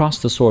seekers across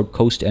the Sword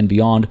Coast and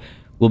beyond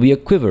will be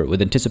aquiver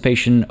with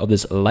anticipation of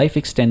this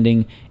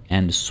life-extending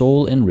and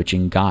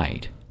soul-enriching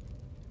guide.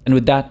 And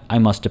with that, I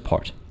must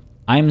depart.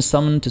 I am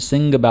summoned to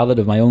sing a ballad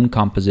of my own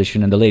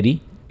composition, and the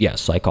lady,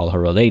 yes, I call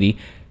her a lady,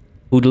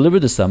 who delivered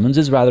the summons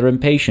is rather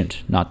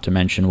impatient, not to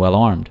mention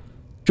well-armed.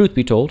 Truth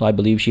be told, I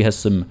believe she has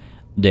some,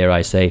 dare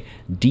I say,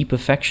 deep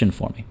affection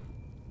for me.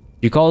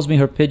 She calls me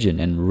her pigeon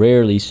and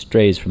rarely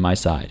strays from my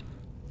side.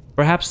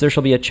 Perhaps there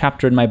shall be a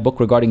chapter in my book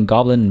regarding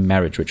goblin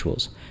marriage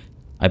rituals.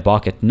 I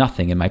balk at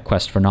nothing in my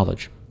quest for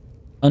knowledge.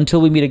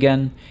 Until we meet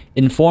again,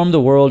 inform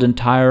the world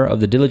entire of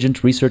the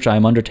diligent research I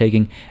am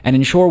undertaking, and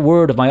ensure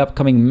word of my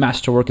upcoming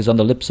masterwork is on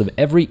the lips of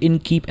every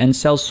innkeep and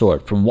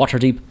sellsword from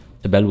Waterdeep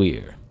to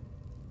Belweir.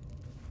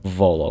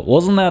 Volo.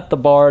 Wasn't that the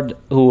bard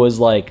who was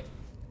like...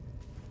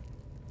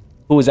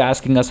 who was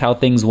asking us how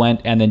things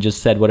went and then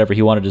just said whatever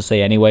he wanted to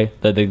say anyway?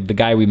 The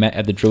guy we met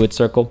at the Druid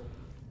Circle?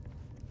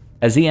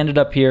 Has he ended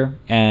up here?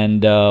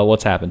 And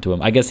what's happened to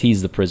him? I guess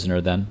he's the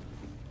prisoner then.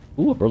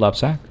 Ooh, a burlap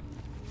sack.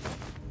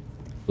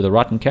 With a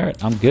rotten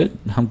carrot. I'm good.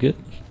 I'm good.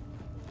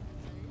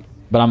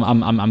 But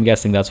I'm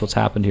guessing that's what's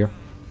happened here.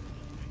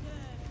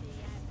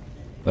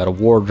 Got a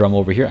war drum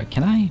over here.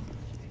 Can I?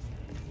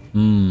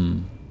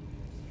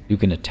 You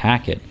can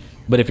attack it.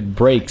 But if it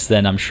breaks,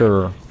 then I'm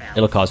sure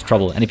it'll cause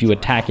trouble. And if you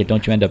attack it,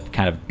 don't you end up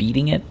kind of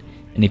beating it?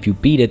 And if you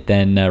beat it,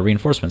 then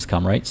reinforcements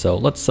come, right? So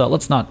let's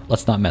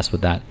not mess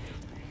with that.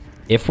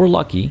 If we're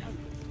lucky,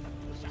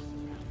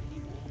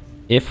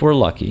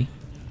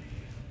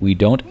 we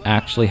don't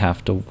actually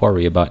have to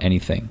worry about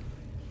anything.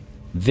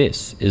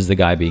 This is the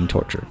guy being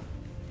tortured,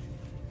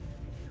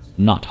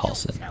 not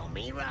Halsin.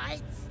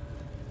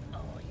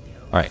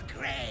 Alright,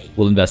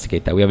 we'll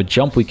investigate that. We have a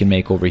jump we can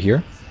make over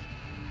here.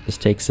 This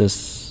takes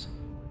us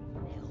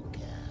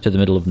to the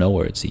middle of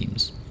nowhere, it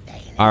seems.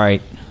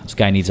 Alright, this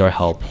guy needs our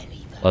help.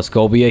 Let's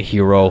go be a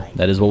hero.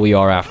 That is what we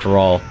are after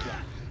all.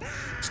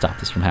 Stop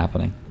this from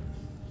happening.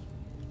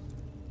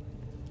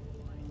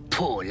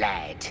 Poor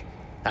lad.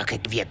 I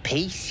could give you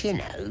peace, you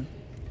know.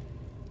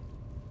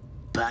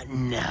 But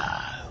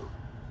no.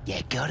 You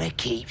gotta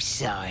keep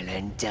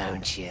silent,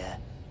 don't you?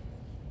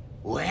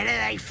 Where do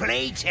they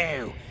flee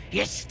to,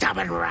 you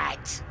stubborn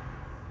rat?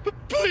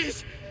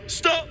 Please,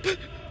 stop!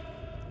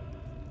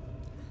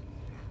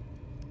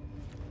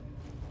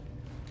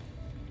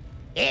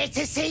 Here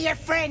to see your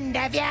friend,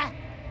 have ya?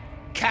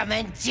 Come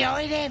and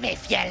join him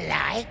if you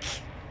like.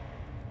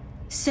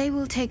 Say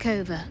we'll take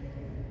over.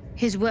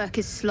 His work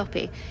is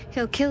sloppy.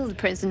 He'll kill the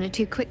prisoner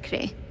too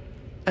quickly.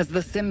 As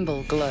the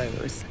symbol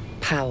glows,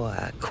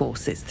 power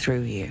courses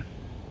through you.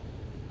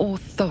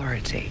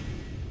 Authority.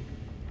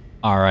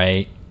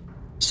 Alright.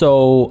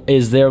 So,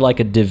 is there like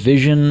a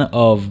division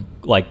of,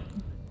 like,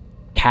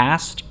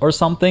 caste or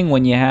something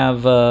when you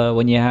have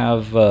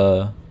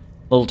little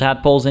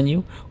tadpoles in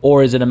you?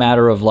 Or is it a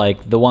matter of,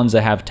 like, the ones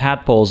that have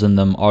tadpoles in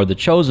them are the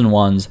chosen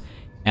ones,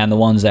 and the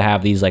ones that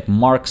have these, like,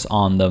 marks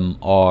on them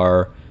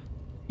are,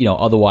 you know,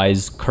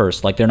 otherwise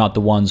cursed? Like, they're not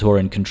the ones who are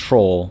in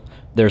control.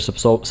 They're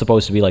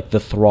supposed to be, like, the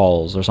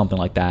thralls or something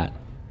like that.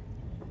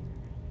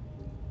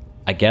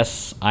 I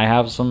guess I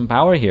have some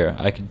power here.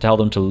 I could tell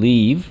them to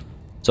leave.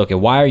 So, okay,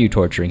 why are you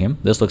torturing him?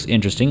 This looks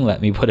interesting.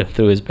 Let me put him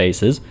through his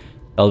paces.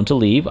 Tell them to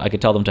leave. I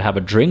could tell them to have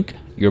a drink.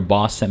 Your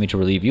boss sent me to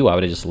relieve you. Why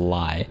would I just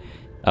lie?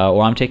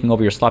 Or I'm taking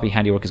over your sloppy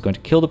handiwork is going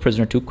to kill the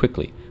prisoner too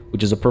quickly,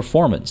 which is a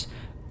performance.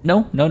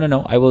 No.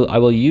 I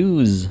will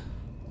use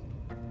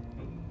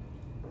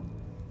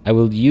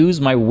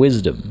my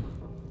wisdom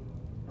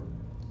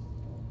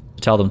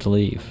to tell them to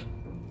leave.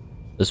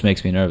 This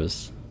makes me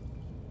nervous.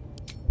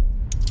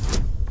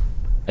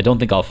 I don't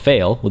think I'll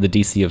fail with a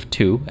DC of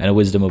 2 and a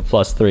wisdom of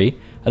 +3.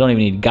 I don't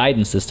even need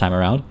guidance this time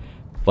around.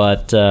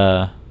 But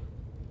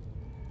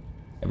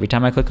every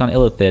time I click on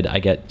Illithid, I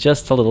get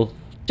just a little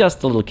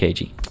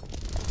cagey.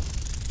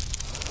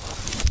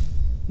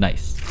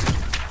 Nice.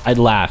 I'd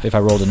laugh if I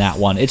rolled a nat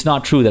 1. It's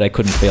not true that I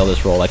couldn't fail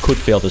this roll. I could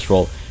fail this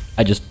roll.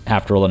 I just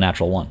have to roll a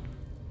natural 1.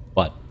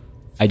 But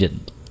I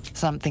didn't.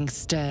 Something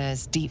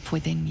stirs deep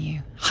within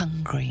you,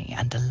 hungry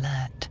and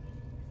alert.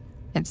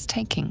 It's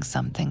taking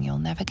something you'll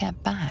never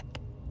get back.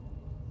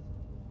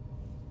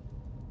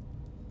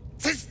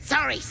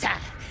 Sorry, sir.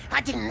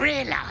 I didn't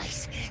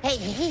realize.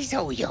 He's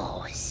all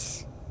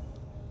yours.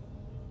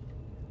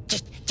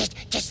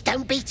 Just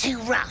don't be too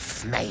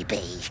rough,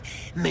 maybe.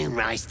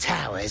 Moonrise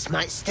Towers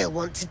might still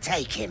want to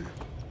take him.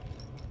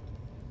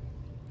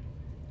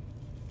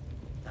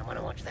 I want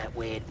to watch that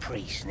weird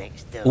priest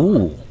next door.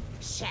 Ooh.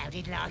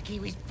 Sounded like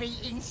he was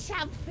beating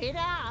something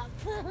up.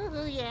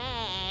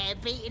 Yeah,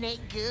 beating it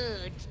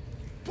good.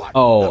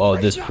 Oh,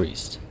 this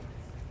priest.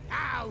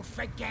 Oh,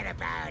 forget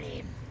about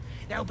him.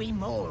 There'll be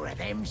more of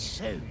them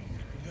soon.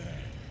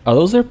 Are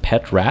those their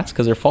pet rats?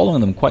 Because they're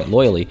following them quite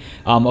loyally.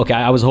 Okay,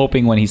 I was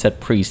hoping when he said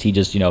priest, he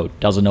just,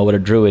 doesn't know what a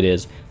druid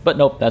is. But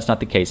nope, that's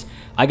not the case.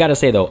 I gotta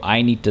say, though,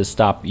 I need to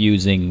stop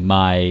using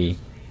my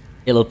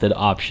Illithid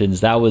options.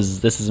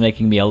 This is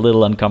making me a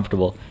little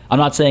uncomfortable. I'm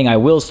not saying I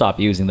will stop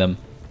using them.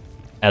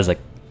 As a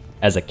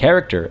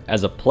character,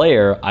 as a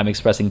player, I'm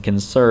expressing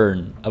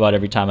concern about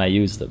every time I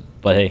use them.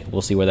 But hey,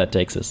 we'll see where that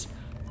takes us.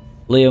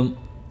 Liam,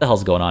 what the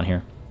hell's going on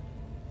here?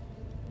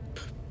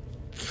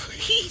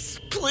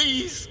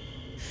 Please,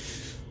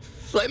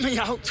 let me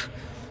out.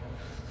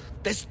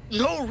 There's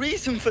no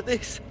reason for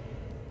this.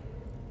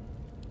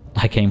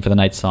 I came for the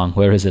night song.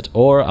 Where is it?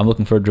 Or I'm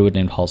looking for a druid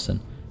named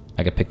Halsin.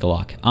 I could pick the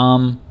lock.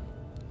 I'm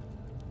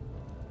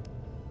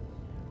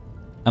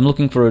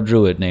looking for a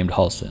druid named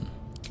Halsin.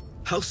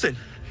 Halsin?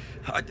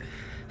 I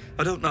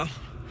don't know.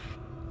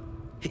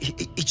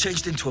 He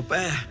changed into a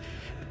bear,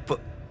 but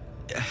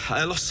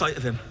I lost sight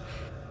of him.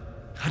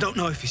 I don't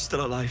know if he's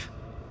still alive.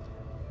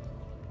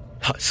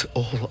 That's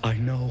all I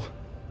know.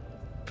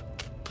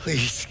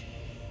 Please,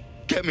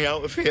 get me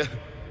out of here.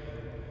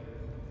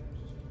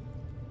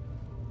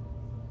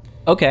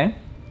 Okay.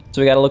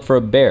 So we gotta look for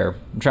a bear.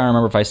 I'm trying to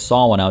remember if I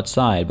saw one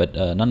outside, but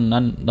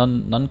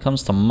none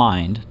comes to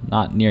mind.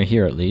 Not near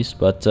here, at least.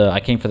 But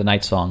I came for the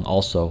night song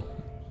also.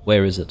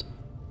 Where is it?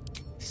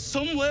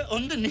 Somewhere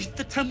underneath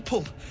the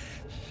temple.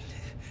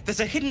 There's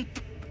a hidden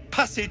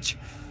passage.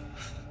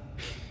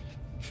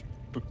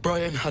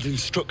 Brian had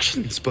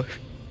instructions, but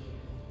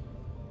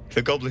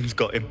the goblins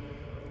got him.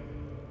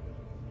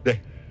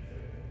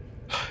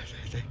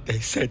 They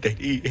said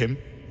they'd eat him.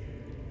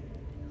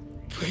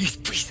 Please,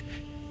 please.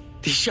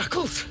 These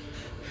shackles.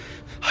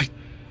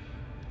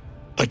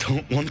 I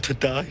don't want to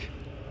die.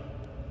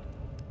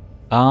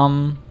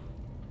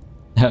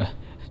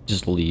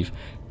 Just leave.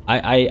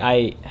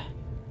 I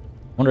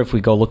wonder if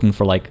we go looking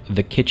for like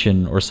the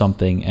kitchen or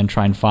something and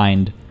try and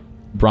find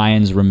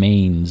Brian's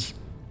remains.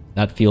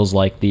 That feels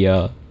like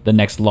the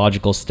next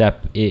logical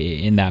step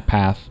in that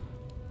path.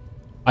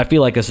 I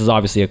feel like this is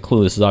obviously a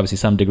clue. This is obviously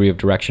some degree of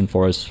direction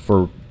for us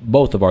for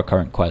both of our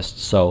current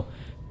quests. So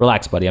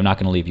relax, buddy. I'm not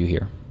going to leave you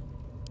here.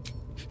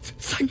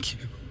 Thank you.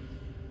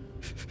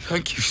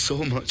 Thank you so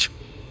much.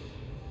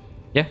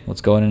 Yeah,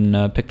 let's go in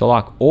and pick the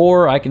lock.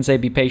 Or I can say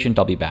be patient,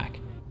 I'll be back.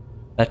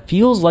 That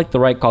feels like the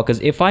right call, because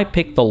if I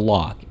pick the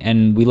lock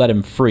and we let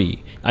him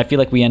free, I feel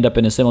like we end up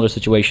in a similar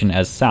situation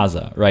as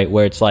Saza, right?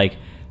 Where it's like,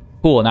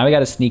 cool, now we got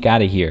to sneak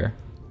out of here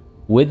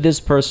with this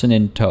person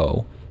in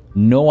tow.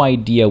 No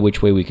idea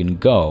which way we can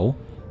go.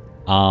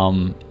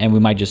 And we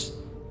might just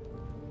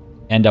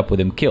end up with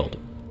him killed.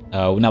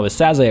 Now with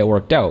Saza it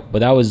worked out, but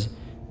that was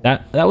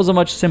a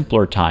much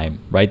simpler time,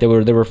 right? There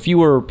were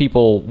fewer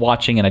people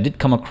watching, and I did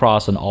come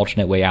across an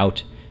alternate way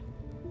out.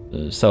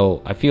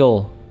 So I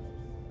feel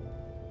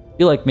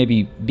like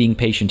maybe being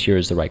patient here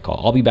is the right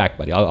call. I'll be back,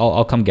 buddy.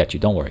 I'll come get you.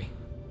 Don't worry.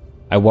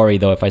 I worry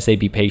though, if I say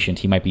be patient,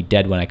 he might be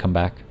dead when I come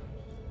back.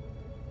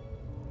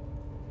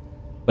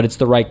 But it's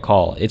the right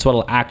call. It's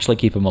what'll actually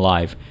keep him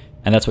alive,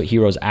 and that's what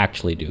heroes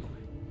actually do.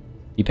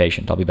 Be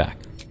patient. I'll be back.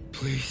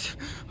 Please,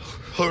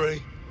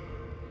 hurry.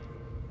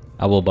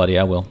 I will, buddy.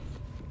 I will.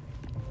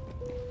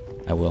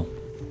 I will.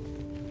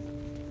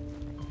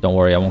 Don't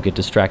worry, I won't get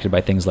distracted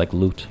by things like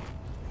loot.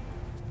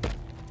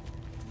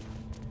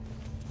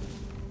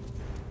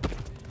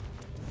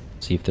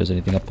 See if there's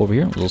anything up over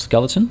here. A little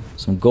skeleton,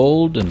 some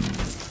gold, and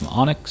some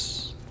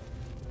onyx.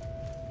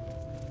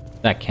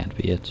 That can't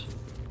be it.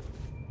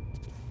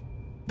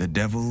 The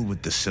Devil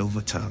with the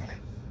Silver Tongue.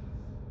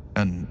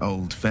 An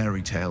old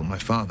fairy tale my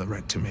father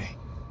read to me.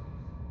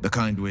 The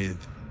kind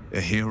with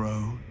a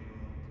hero,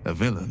 a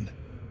villain,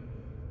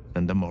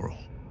 and a moral.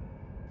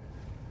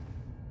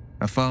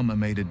 A farmer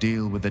made a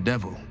deal with the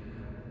devil,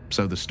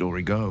 so the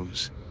story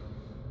goes.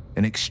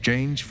 In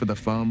exchange for the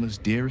farmer's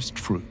dearest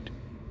fruit,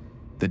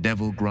 the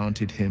devil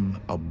granted him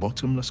a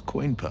bottomless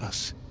coin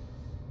purse.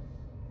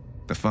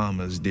 The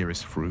farmer's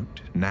dearest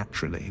fruit,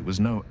 naturally, was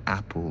no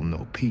apple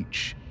nor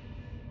peach,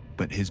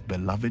 but his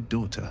beloved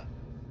daughter.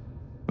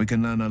 We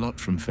can learn a lot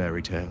from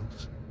fairy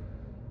tales,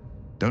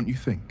 don't you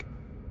think?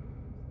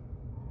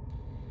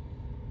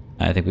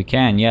 I think we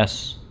can,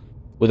 yes.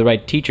 With the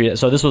right teacher.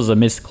 So this was a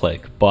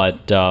misclick,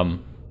 but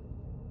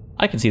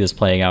I can see this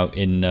playing out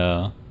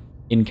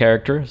in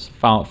characters.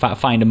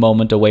 Find a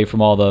moment away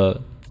from all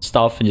the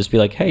stuff and just be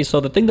like, hey, so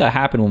the thing that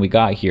happened when we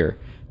got here,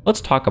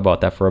 let's talk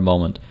about that for a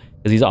moment.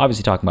 Because he's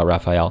obviously talking about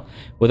Raphael.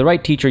 With the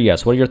right teacher,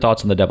 yes. What are your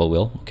thoughts on the devil,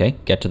 Will? Okay,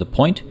 get to the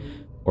point.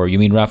 Or you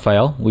mean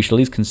Raphael? We should at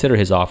least consider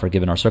his offer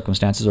given our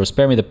circumstances, or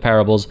spare me the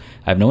parables.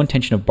 I have no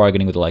intention of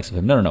bargaining with the likes of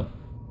him. No.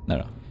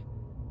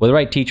 With the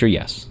right teacher,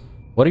 yes.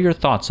 What are your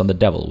thoughts on the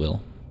devil,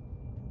 Will?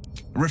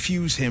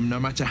 Refuse him no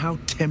matter how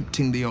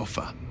tempting the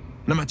offer,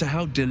 no matter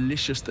how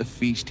delicious the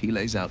feast he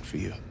lays out for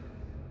you.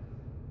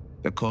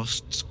 The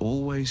cost's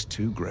always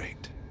too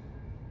great.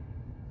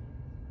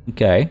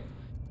 Okay.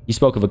 He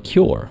spoke of a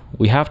cure.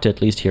 We have to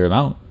at least hear him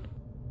out.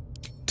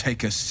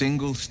 Take a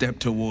single step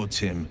towards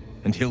him,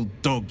 and he'll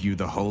dog you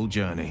the whole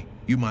journey.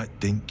 You might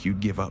think you'd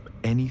give up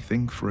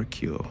anything for a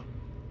cure.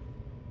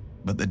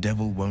 But the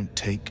devil won't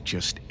take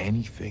just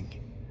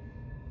anything.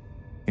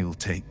 He'll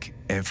take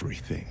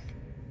everything.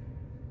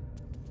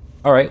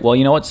 Alright, well,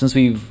 you know what? Since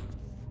we've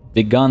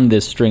begun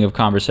this string of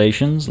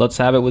conversations, let's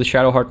have it with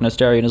Shadowheart and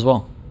Astarion as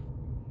well.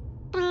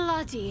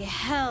 Bloody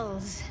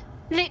hells.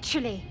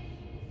 Literally.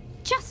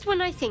 Just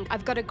when I think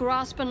I've got a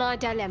grasp on our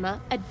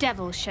dilemma, a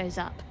devil shows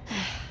up.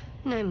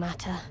 No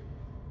matter.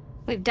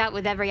 We've dealt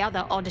with every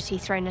other oddity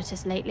thrown at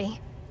us lately.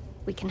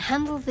 We can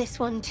handle this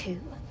one too.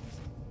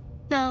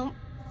 Now,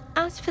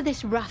 as for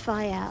this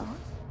Raphael,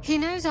 he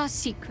knows our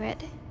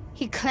secret.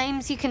 He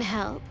claims he can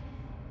help.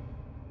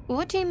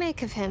 What do you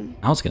make of him?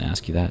 I was gonna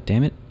ask you that,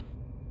 damn it.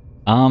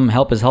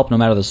 Help is help no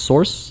matter the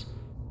source.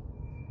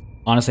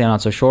 Honestly, I'm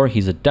not so sure.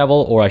 He's a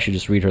devil, or I should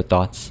just read her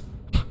thoughts.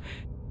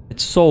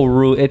 It's so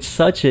rude. It's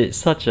such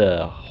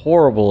a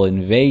horrible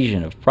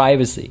invasion of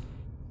privacy.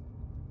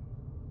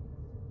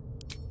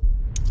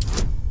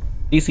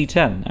 DC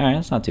 10. Alright,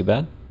 that's not too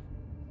bad.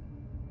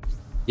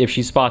 If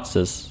she spots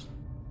us,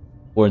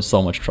 we're in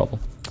so much trouble.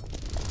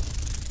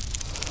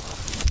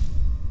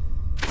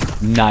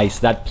 Nice,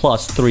 that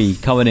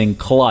 +3 coming in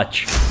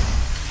clutch.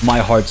 My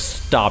heart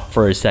stopped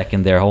for a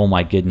second there, oh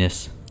my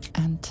goodness.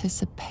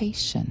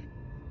 anticipation.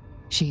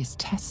 She is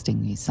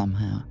testing you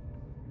somehow.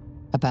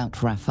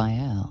 About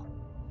Raphael.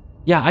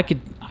 Yeah, I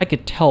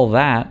could tell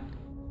that.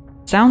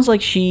 Sounds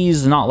like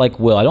she's not like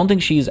Will. I don't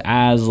think she's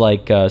as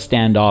like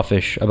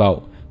standoffish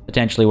about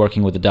potentially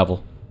working with the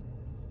devil.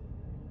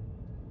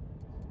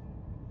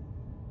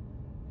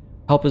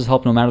 Help is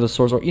help no matter the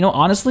source. Or, you know,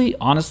 honestly,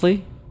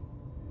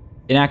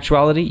 in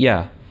actuality,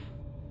 yeah,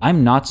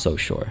 I'm not so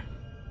sure.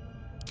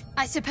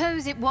 I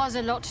suppose it was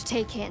a lot to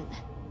take in.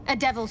 A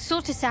devil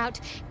sought us out,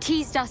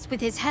 teased us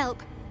with his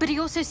help, but he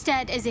also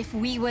stared as if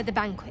we were the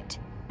banquet,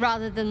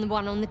 rather than the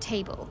one on the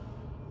table.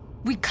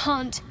 We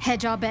can't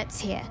hedge our bets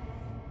here.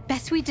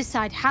 Best we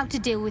decide how to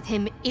deal with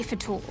him, if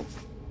at all.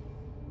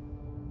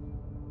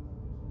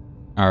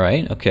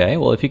 Alright, okay.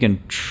 Well, if you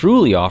can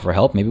truly offer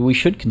help, maybe we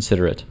should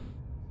consider it.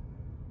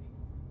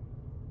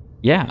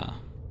 Yeah.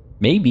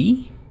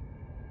 Maybe.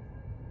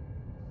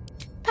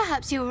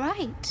 Perhaps you're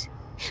right.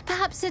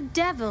 Perhaps the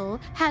devil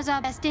has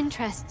our best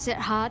interests at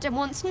heart and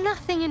wants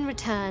nothing in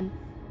return.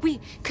 We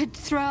could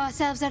throw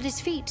ourselves at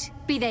his feet,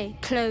 be they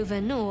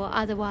cloven or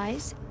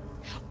otherwise.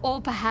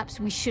 Or perhaps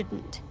we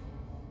shouldn't.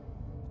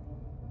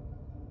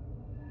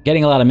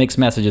 Getting a lot of mixed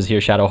messages here,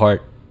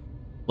 Shadowheart.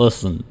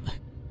 Listen.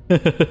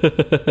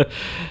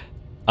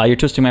 You're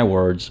twisting my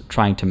words,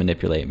 trying to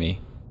manipulate me.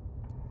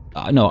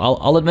 No,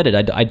 I'll admit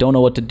it. I don't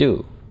know what to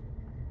do.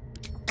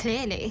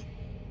 Clearly.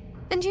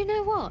 And you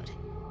know what?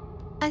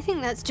 I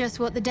think that's just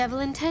what the devil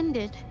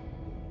intended.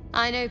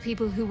 I know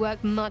people who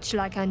work much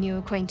like our new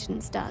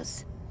acquaintance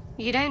does.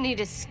 You don't need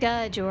a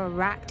scourge or a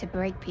rack to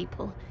break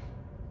people.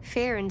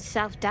 Fear and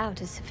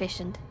self-doubt is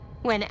sufficient.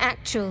 When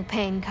actual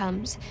pain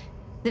comes,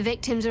 the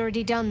victim's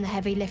already done the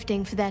heavy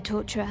lifting for their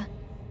torturer.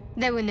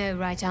 There were no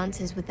right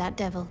answers with that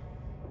devil.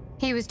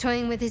 He was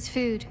toying with his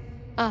food.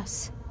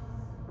 Us.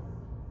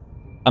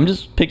 I'm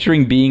just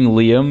picturing being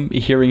Liam,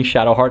 hearing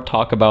Shadowheart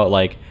talk about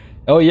like,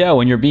 oh yeah,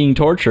 when you're being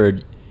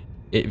tortured,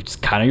 it's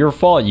kind of your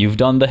fault. You've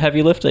done the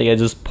heavy lifting. And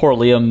just poor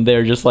Liam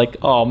there just like,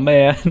 oh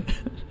man,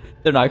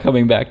 they're not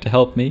coming back to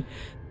help me.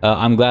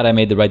 I'm glad I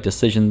made the right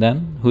decision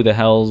then. Who the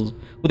hells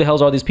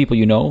are these people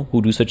you know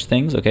who do such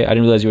things? Okay, I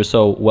didn't realize you were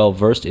so well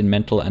versed in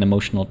mental and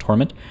emotional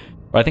torment.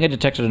 But I think I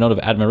detected a note of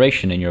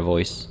admiration in your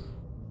voice.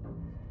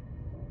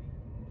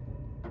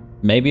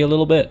 Maybe a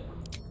little bit.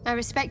 I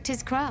respect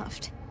his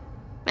craft.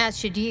 As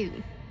should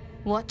you.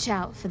 Watch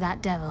out for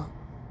that devil.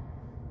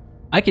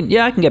 I can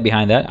get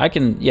behind that.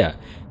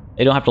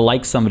 They don't have to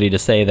like somebody to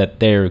say that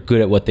they're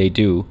good at what they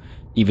do,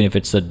 even if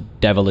it's a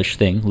devilish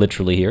thing,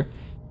 literally here.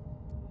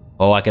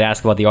 Oh, I could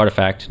ask about the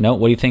artifact. No,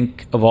 what do you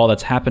think of all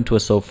that's happened to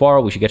us so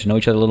far? We should get to know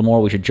each other a little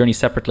more. We should journey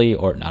separately,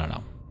 or... I don't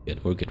know.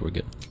 Good, we're good.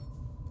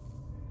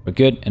 We're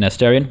good. And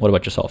Asterion, what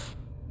about yourself?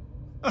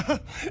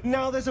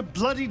 Now there's a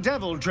bloody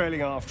devil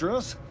trailing after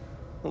us.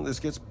 Well, this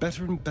gets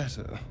better and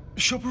better.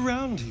 Shop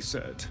around, he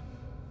said.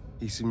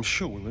 He seems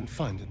sure we won't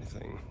find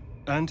anything.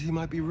 And he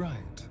might be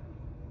right.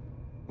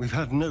 We've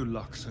had no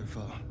luck so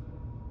far.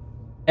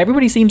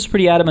 Everybody seems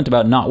pretty adamant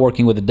about not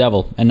working with the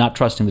devil and not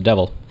trusting the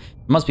devil.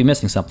 I must be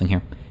missing something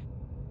here.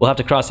 We'll have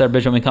to cross that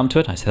bridge when we come to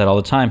it. I say that all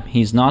the time.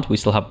 He's not. We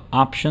still have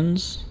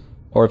options.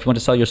 Or if you want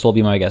to sell your soul,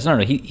 be my guest. No,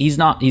 he's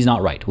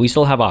not right. We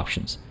still have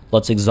options.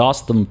 Let's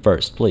exhaust them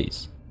first,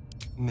 please.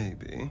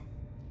 Maybe.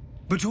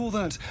 But all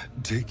that,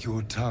 take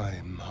your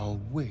time,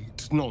 I'll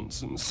wait,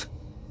 nonsense.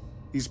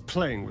 He's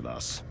playing with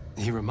us.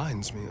 He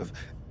reminds me of,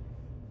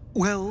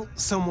 well,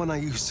 someone I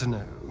used to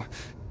know.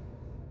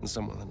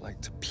 Someone that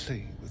liked to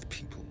play with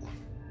people.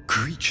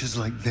 Creatures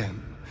like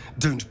them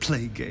don't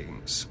play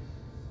games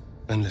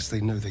unless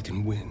they know they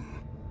can win.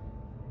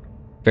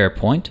 Fair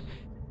point.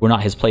 We're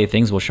not his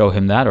playthings, we'll show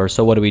him that, or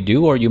so what do we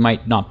do? Or you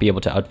might not be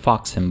able to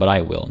outfox him, but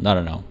I will. I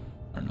don't know.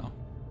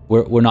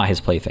 We're not his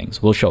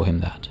playthings. We'll show him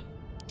that.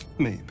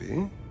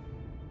 Maybe.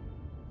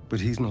 But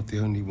he's not the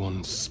only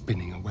one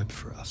spinning a web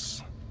for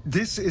us.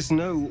 This is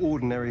no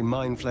ordinary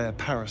Mind Flayer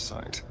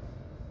parasite.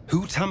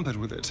 Who tampered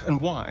with it, and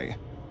why?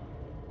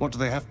 What do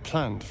they have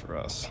planned for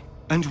us?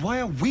 And why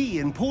are we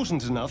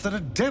important enough that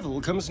a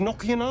devil comes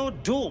knocking on our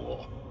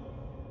door?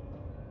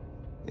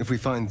 If we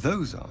find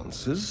those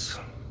answers,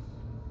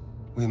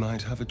 we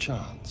might have a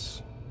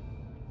chance.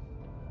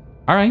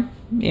 Alright,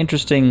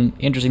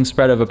 interesting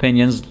spread of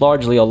opinions,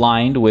 largely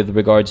aligned with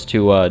regards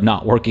to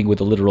not working with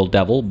the literal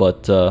devil,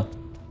 but some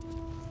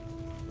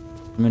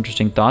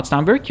interesting thoughts. Now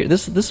I'm very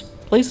curious, this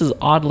place is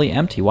oddly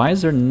empty. Why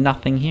is there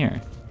nothing here?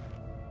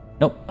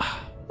 Nope.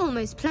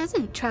 Almost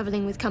pleasant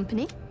traveling with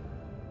company.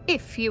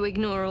 If you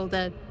ignore all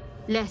the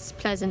less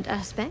pleasant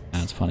aspects.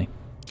 That's funny.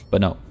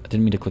 But no, I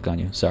didn't mean to click on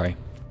you. Sorry.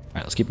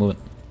 Alright, let's keep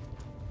moving.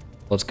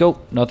 Let's go.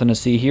 Nothing to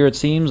see here, it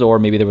seems. Or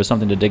maybe there was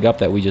something to dig up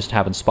that we just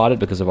haven't spotted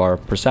because of our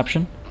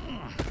perception.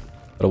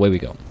 But away we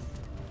go.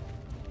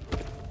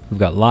 We've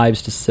got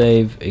lives to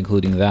save,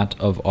 including that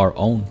of our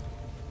own.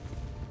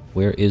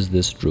 Where is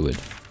this druid?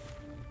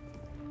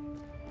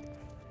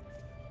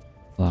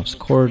 Collapsed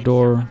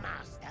corridor.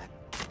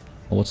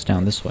 Well, what's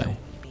down this way?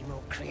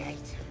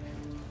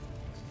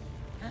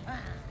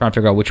 Trying to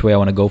figure out which way I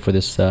want to go for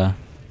this,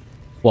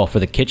 well, for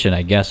the kitchen,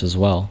 I guess, as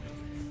well.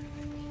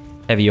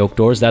 Heavy oak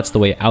doors, that's the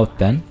way out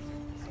then.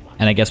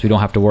 And I guess we don't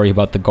have to worry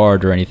about the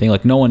guard or anything.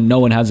 Like, no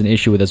one has an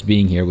issue with us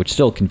being here, which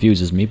still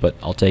confuses me, but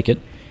I'll take it.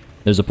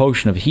 There's a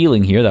potion of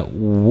healing here that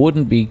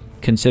wouldn't be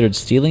considered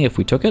stealing if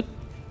we took it.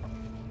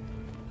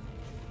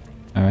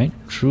 Alright,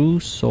 True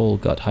Soul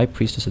Gut, High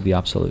Priestess of the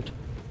Absolute.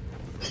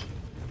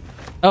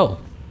 Oh,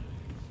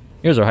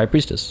 here's our High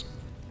Priestess.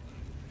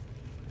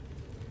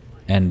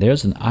 And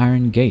there's an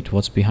iron gate.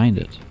 What's behind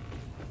it?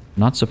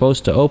 Not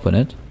supposed to open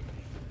it.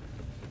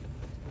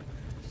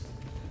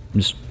 I'm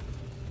just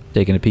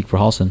taking a peek for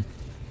Halsin.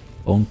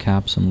 Bone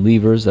caps and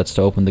levers. That's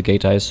to open the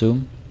gate, I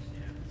assume.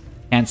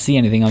 Can't see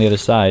anything on the other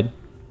side.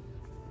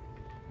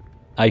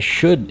 I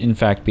should, in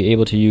fact, be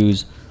able to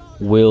use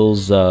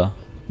Will's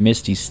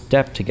Misty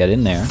Step to get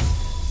in there.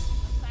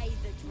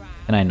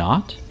 Can I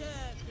not?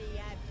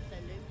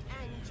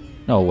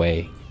 No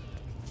way.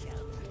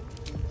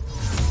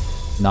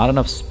 Not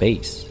enough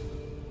space.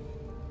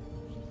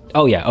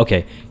 Oh yeah,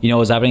 okay. You know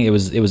what's happening? It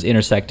was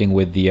intersecting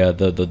with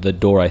the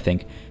door, I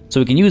think. So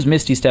we can use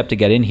Misty Step to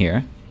get in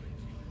here.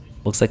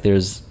 Looks like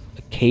there's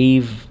a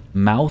cave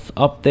mouth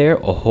up there.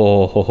 Oh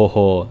ho ho ho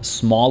ho.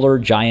 Smaller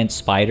giant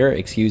spider,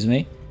 excuse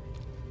me.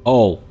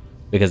 Oh,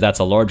 because that's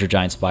a larger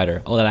giant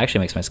spider. Oh, that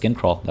actually makes my skin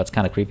crawl. That's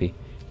kind of creepy.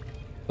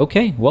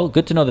 Okay, well,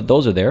 good to know that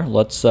those are there.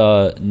 Let's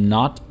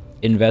not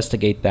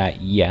investigate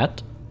that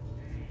yet.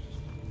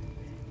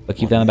 But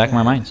keep that in the back of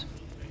our minds.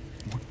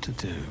 What to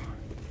do?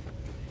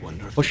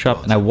 Push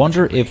up, and I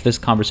wonder if this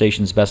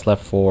conversation is best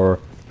left for...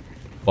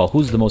 Well,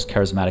 who's the most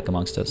charismatic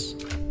amongst us?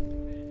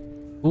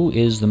 Who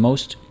is the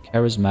most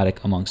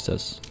charismatic amongst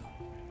us?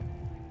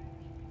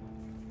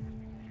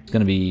 It's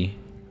gonna be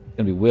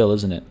Will,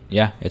 isn't it?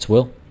 Yeah, it's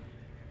Will.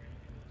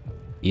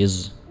 He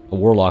is a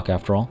warlock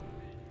after all.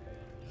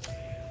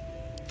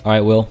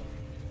 Alright, Will.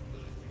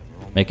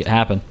 Make it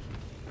happen.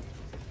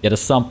 Get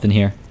us something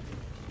here.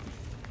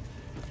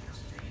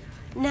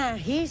 Now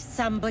here's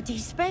somebody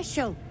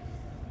special.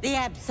 The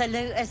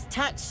Absolute has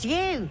touched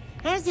you,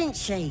 hasn't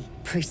she?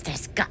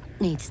 Priestess Gut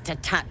needs to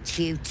touch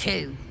you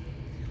too.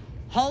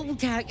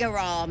 Hold out your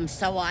arm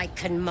so I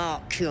can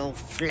mark your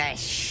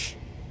flesh.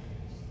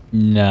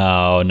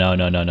 No. No.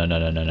 No.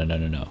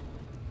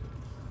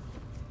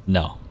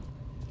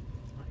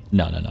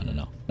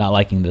 Not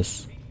liking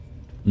this.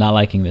 Not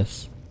liking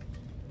this.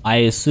 I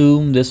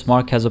assume this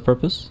mark has a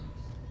purpose?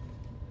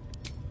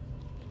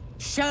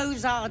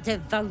 Shows our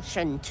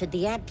devotion to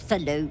the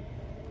Absolute.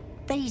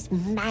 These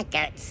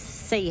maggots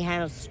see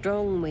how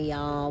strong we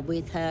are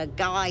with her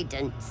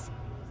guidance.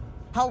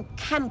 Whole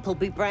camp will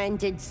be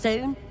branded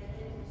soon,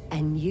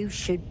 and you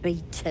should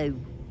be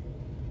too.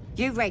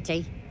 You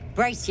ready?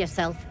 Brace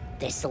yourself.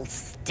 This'll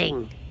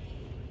sting.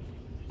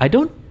 I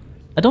don't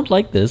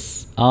like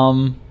this.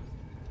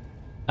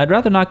 I'd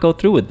rather not go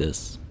through with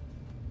this.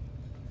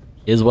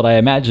 Is what I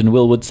imagine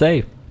Will would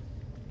say.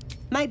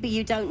 Maybe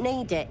you don't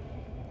need it.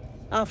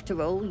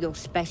 After all, you're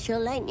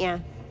special, ain't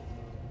you?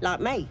 Like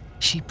me.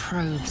 She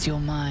probes your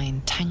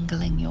mind,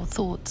 tangling your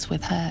thoughts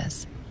with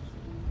hers.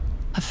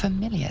 A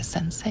familiar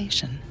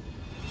sensation.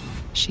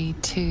 She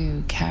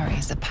too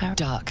carries a power.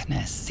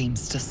 Darkness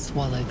seems to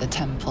swallow the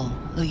temple,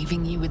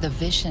 leaving you with a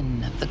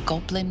vision of the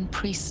goblin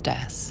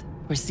priestess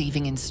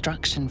receiving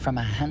instruction from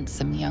a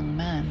handsome young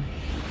man,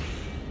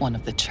 one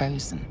of the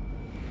chosen.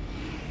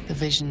 The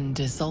vision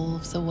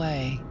dissolves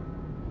away.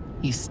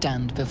 You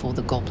stand before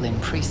the goblin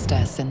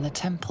priestess in the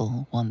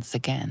temple once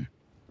again.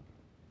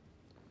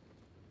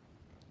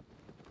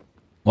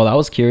 Well, that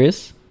was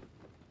curious.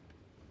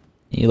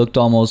 He looked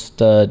almost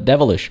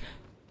devilish.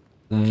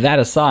 That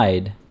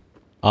aside,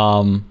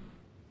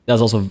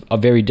 that's also a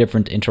very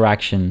different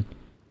interaction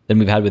than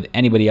we've had with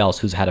anybody else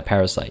who's had a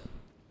parasite.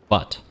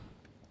 But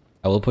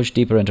I will push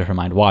deeper into her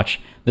mind. Watch,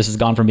 this has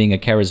gone from being a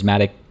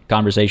charismatic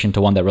conversation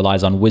to one that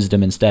relies on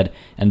wisdom instead,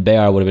 and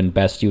Beâr would have been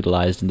best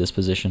utilized in this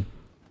position.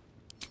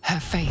 Her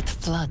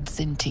faith floods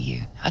into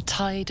you, a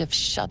tide of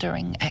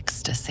shuddering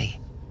ecstasy.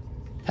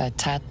 Her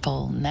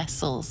tadpole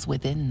nestles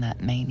within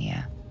that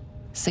mania,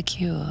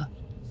 secure,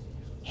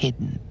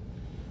 hidden.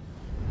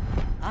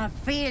 I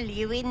feel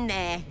you in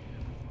there,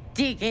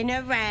 digging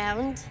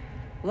around.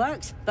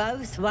 Works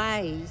both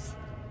ways.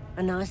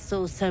 And I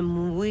saw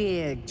some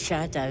weird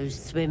shadows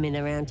swimming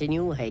around in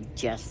your head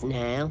just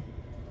now.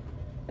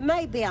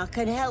 Maybe I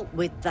can help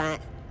with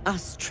that.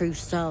 Us true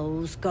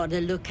souls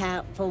gotta look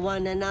out for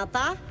one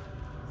another.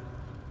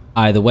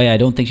 Either way, I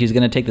don't think she's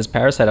gonna take this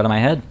parasite out of my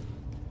head.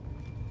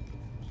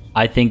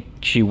 I think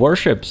she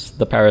worships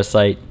the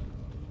parasite.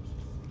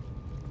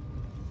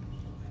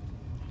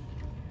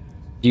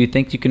 Do you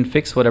think you can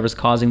fix whatever's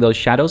causing those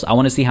shadows? I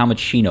want to see how much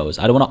she knows.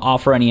 I don't want to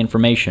offer any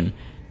information,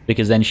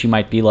 because then she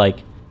might be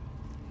like,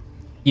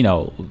 you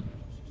know,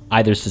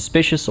 either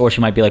suspicious, or she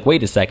might be like,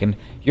 wait a second,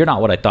 you're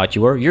not what I thought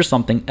you were, you're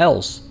something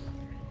else.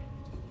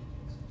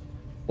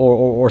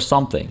 Or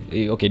something.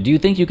 Okay, do you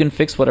think you can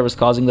fix whatever's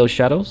causing those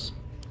shadows?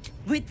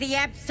 With the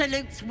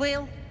Absolute's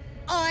will,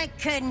 I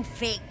can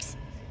fix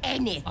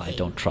anything. I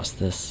don't trust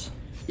this.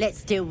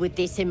 Let's deal with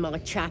this in my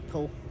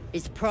chapel.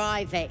 It's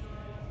private.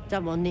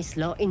 Don't want this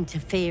lot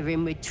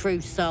interfering with true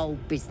soul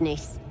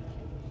business.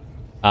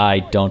 I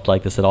don't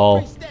like this at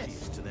all.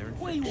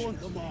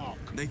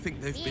 They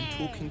think they've been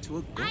talking to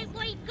a god. Ain't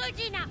we good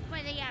enough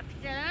for the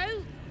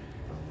absolute?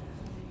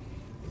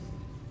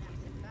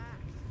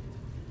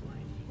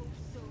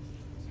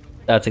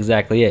 That's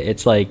exactly it.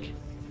 It's like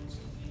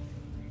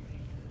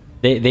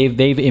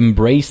they've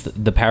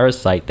embraced the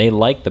parasite. They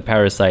like the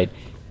parasite,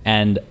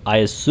 and I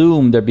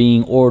assume they're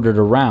being ordered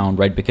around,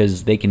 right?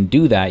 Because they can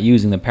do that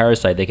using the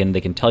parasite. They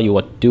can tell you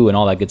what to do and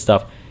all that good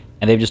stuff,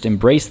 and they've just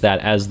embraced that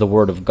as the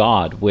word of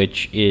God,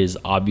 which is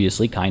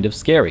obviously kind of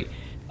scary.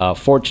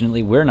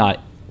 Fortunately, we're not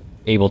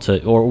able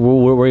to, or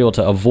we're able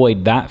to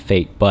avoid that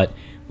fate, but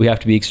we have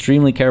to be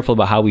extremely careful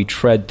about how we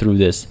tread through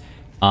this.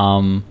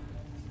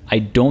 I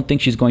don't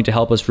think she's going to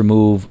help us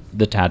remove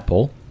the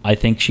tadpole. I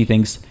think she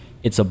thinks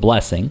it's a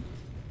blessing.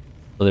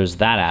 So there's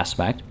that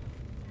aspect.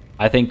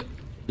 I think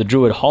the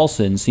Druid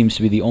Halsin seems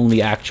to be the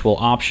only actual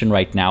option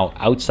right now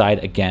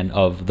outside, again,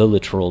 of the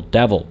literal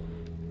devil.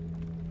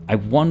 I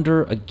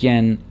wonder,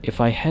 again, if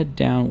I head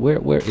down...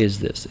 Where is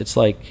this? It's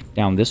like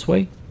down this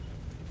way?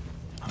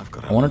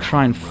 I want to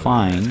try and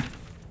find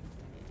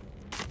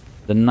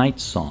the Night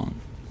Song.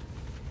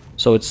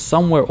 So it's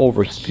somewhere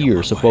over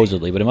here,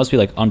 supposedly, but it must be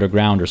like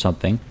underground or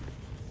something.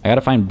 I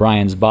gotta find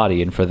Brian's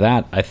body, and for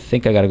that, I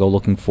think I gotta go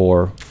looking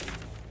for,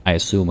 I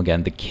assume,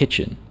 again, the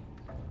kitchen.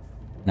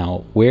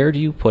 Now, where do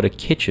you put a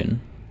kitchen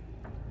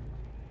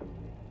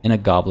in a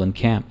goblin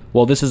camp?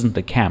 Well, this isn't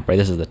the camp, right?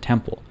 This is the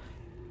temple.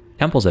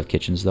 Temples have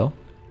kitchens, though.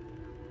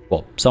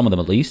 Well, some of them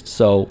at least,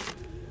 so...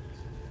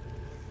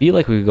 feel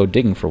like we could go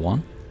digging for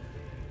one.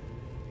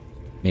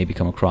 Maybe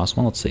come across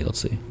one. Let's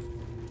see.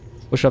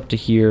 Push up to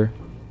here.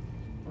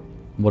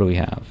 What do we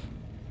have?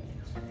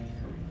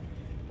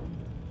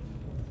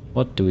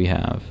 What do we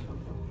have?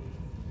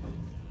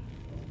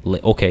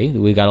 Okay,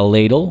 we got a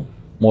ladle,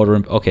 mortar.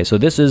 Okay, so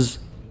this is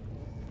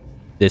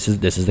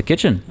the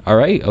kitchen. All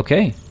right,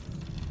 okay.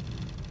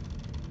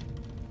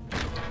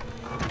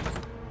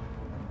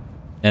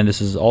 And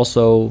this is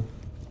also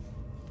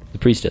the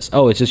priestess.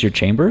 Oh, it's just your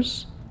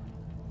chambers?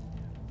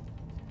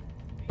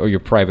 Or your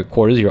private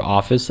quarters, your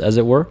office, as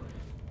it were.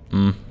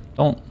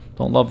 Don't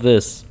love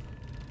this.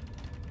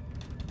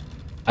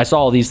 I saw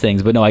all these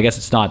things, but no, I guess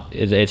it's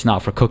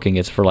not for cooking.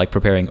 It's for like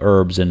preparing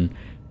herbs and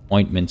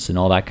ointments and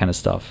all that kind of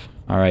stuff.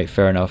 All right,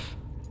 fair enough.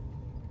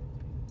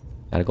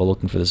 Gotta go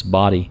looking for this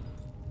body.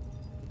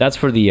 That's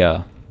for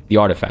the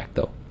artifact,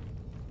 though.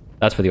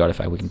 That's for the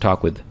artifact. We can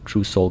talk with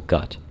True Soul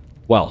Gut.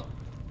 Well,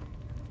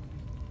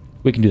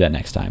 we can do that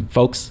next time,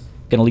 folks.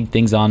 Gonna leave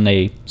things on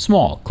a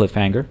small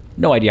cliffhanger.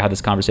 No idea how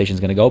this conversation is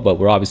gonna go, but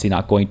we're obviously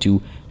not going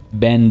to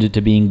bend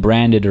to being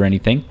branded or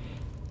anything.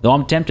 Though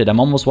I'm tempted. I'm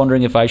almost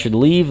wondering if I should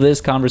leave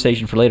this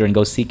conversation for later and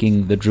go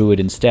seeking the druid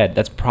instead.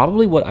 That's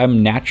probably what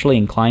I'm naturally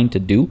inclined to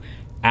do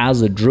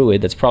as a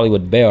druid. That's probably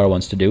what Beâr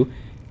wants to do.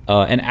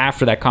 And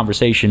after that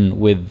conversation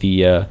with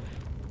the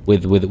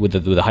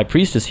high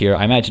priestess here,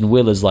 I imagine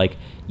Will is like,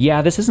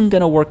 yeah, this isn't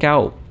gonna work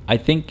out. I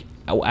think,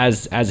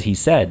 as he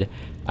said,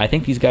 I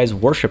think these guys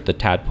worship the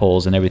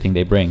tadpoles and everything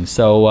they bring.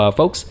 So,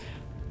 folks,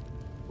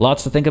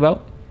 lots to think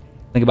about.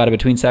 Think about it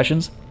between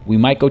sessions. We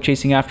might go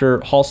chasing after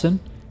Halsin,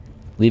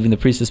 leaving the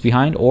priestess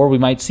behind, or we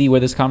might see where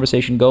this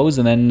conversation goes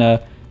and then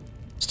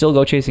still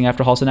go chasing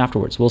after Halsin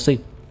afterwards. We'll see.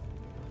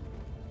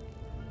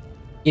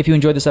 If you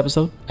enjoyed this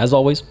episode, as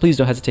always, please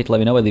don't hesitate to let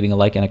me know by leaving a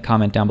like and a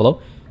comment down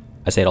below.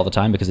 I say it all the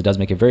time because it does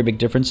make a very big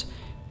difference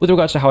with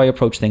regards to how I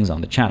approach things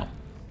on the channel.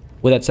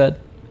 With that said,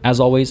 as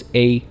always,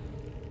 a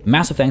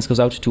massive thanks goes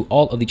out to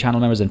all of the channel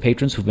members and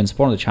patrons who've been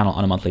supporting the channel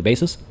on a monthly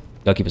basis.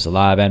 They'll keep us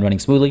alive and running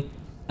smoothly.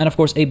 And of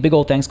course, a big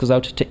old thanks goes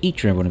out to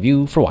each and every one of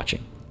you for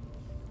watching.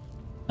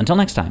 Until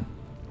next time,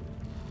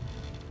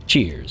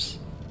 cheers.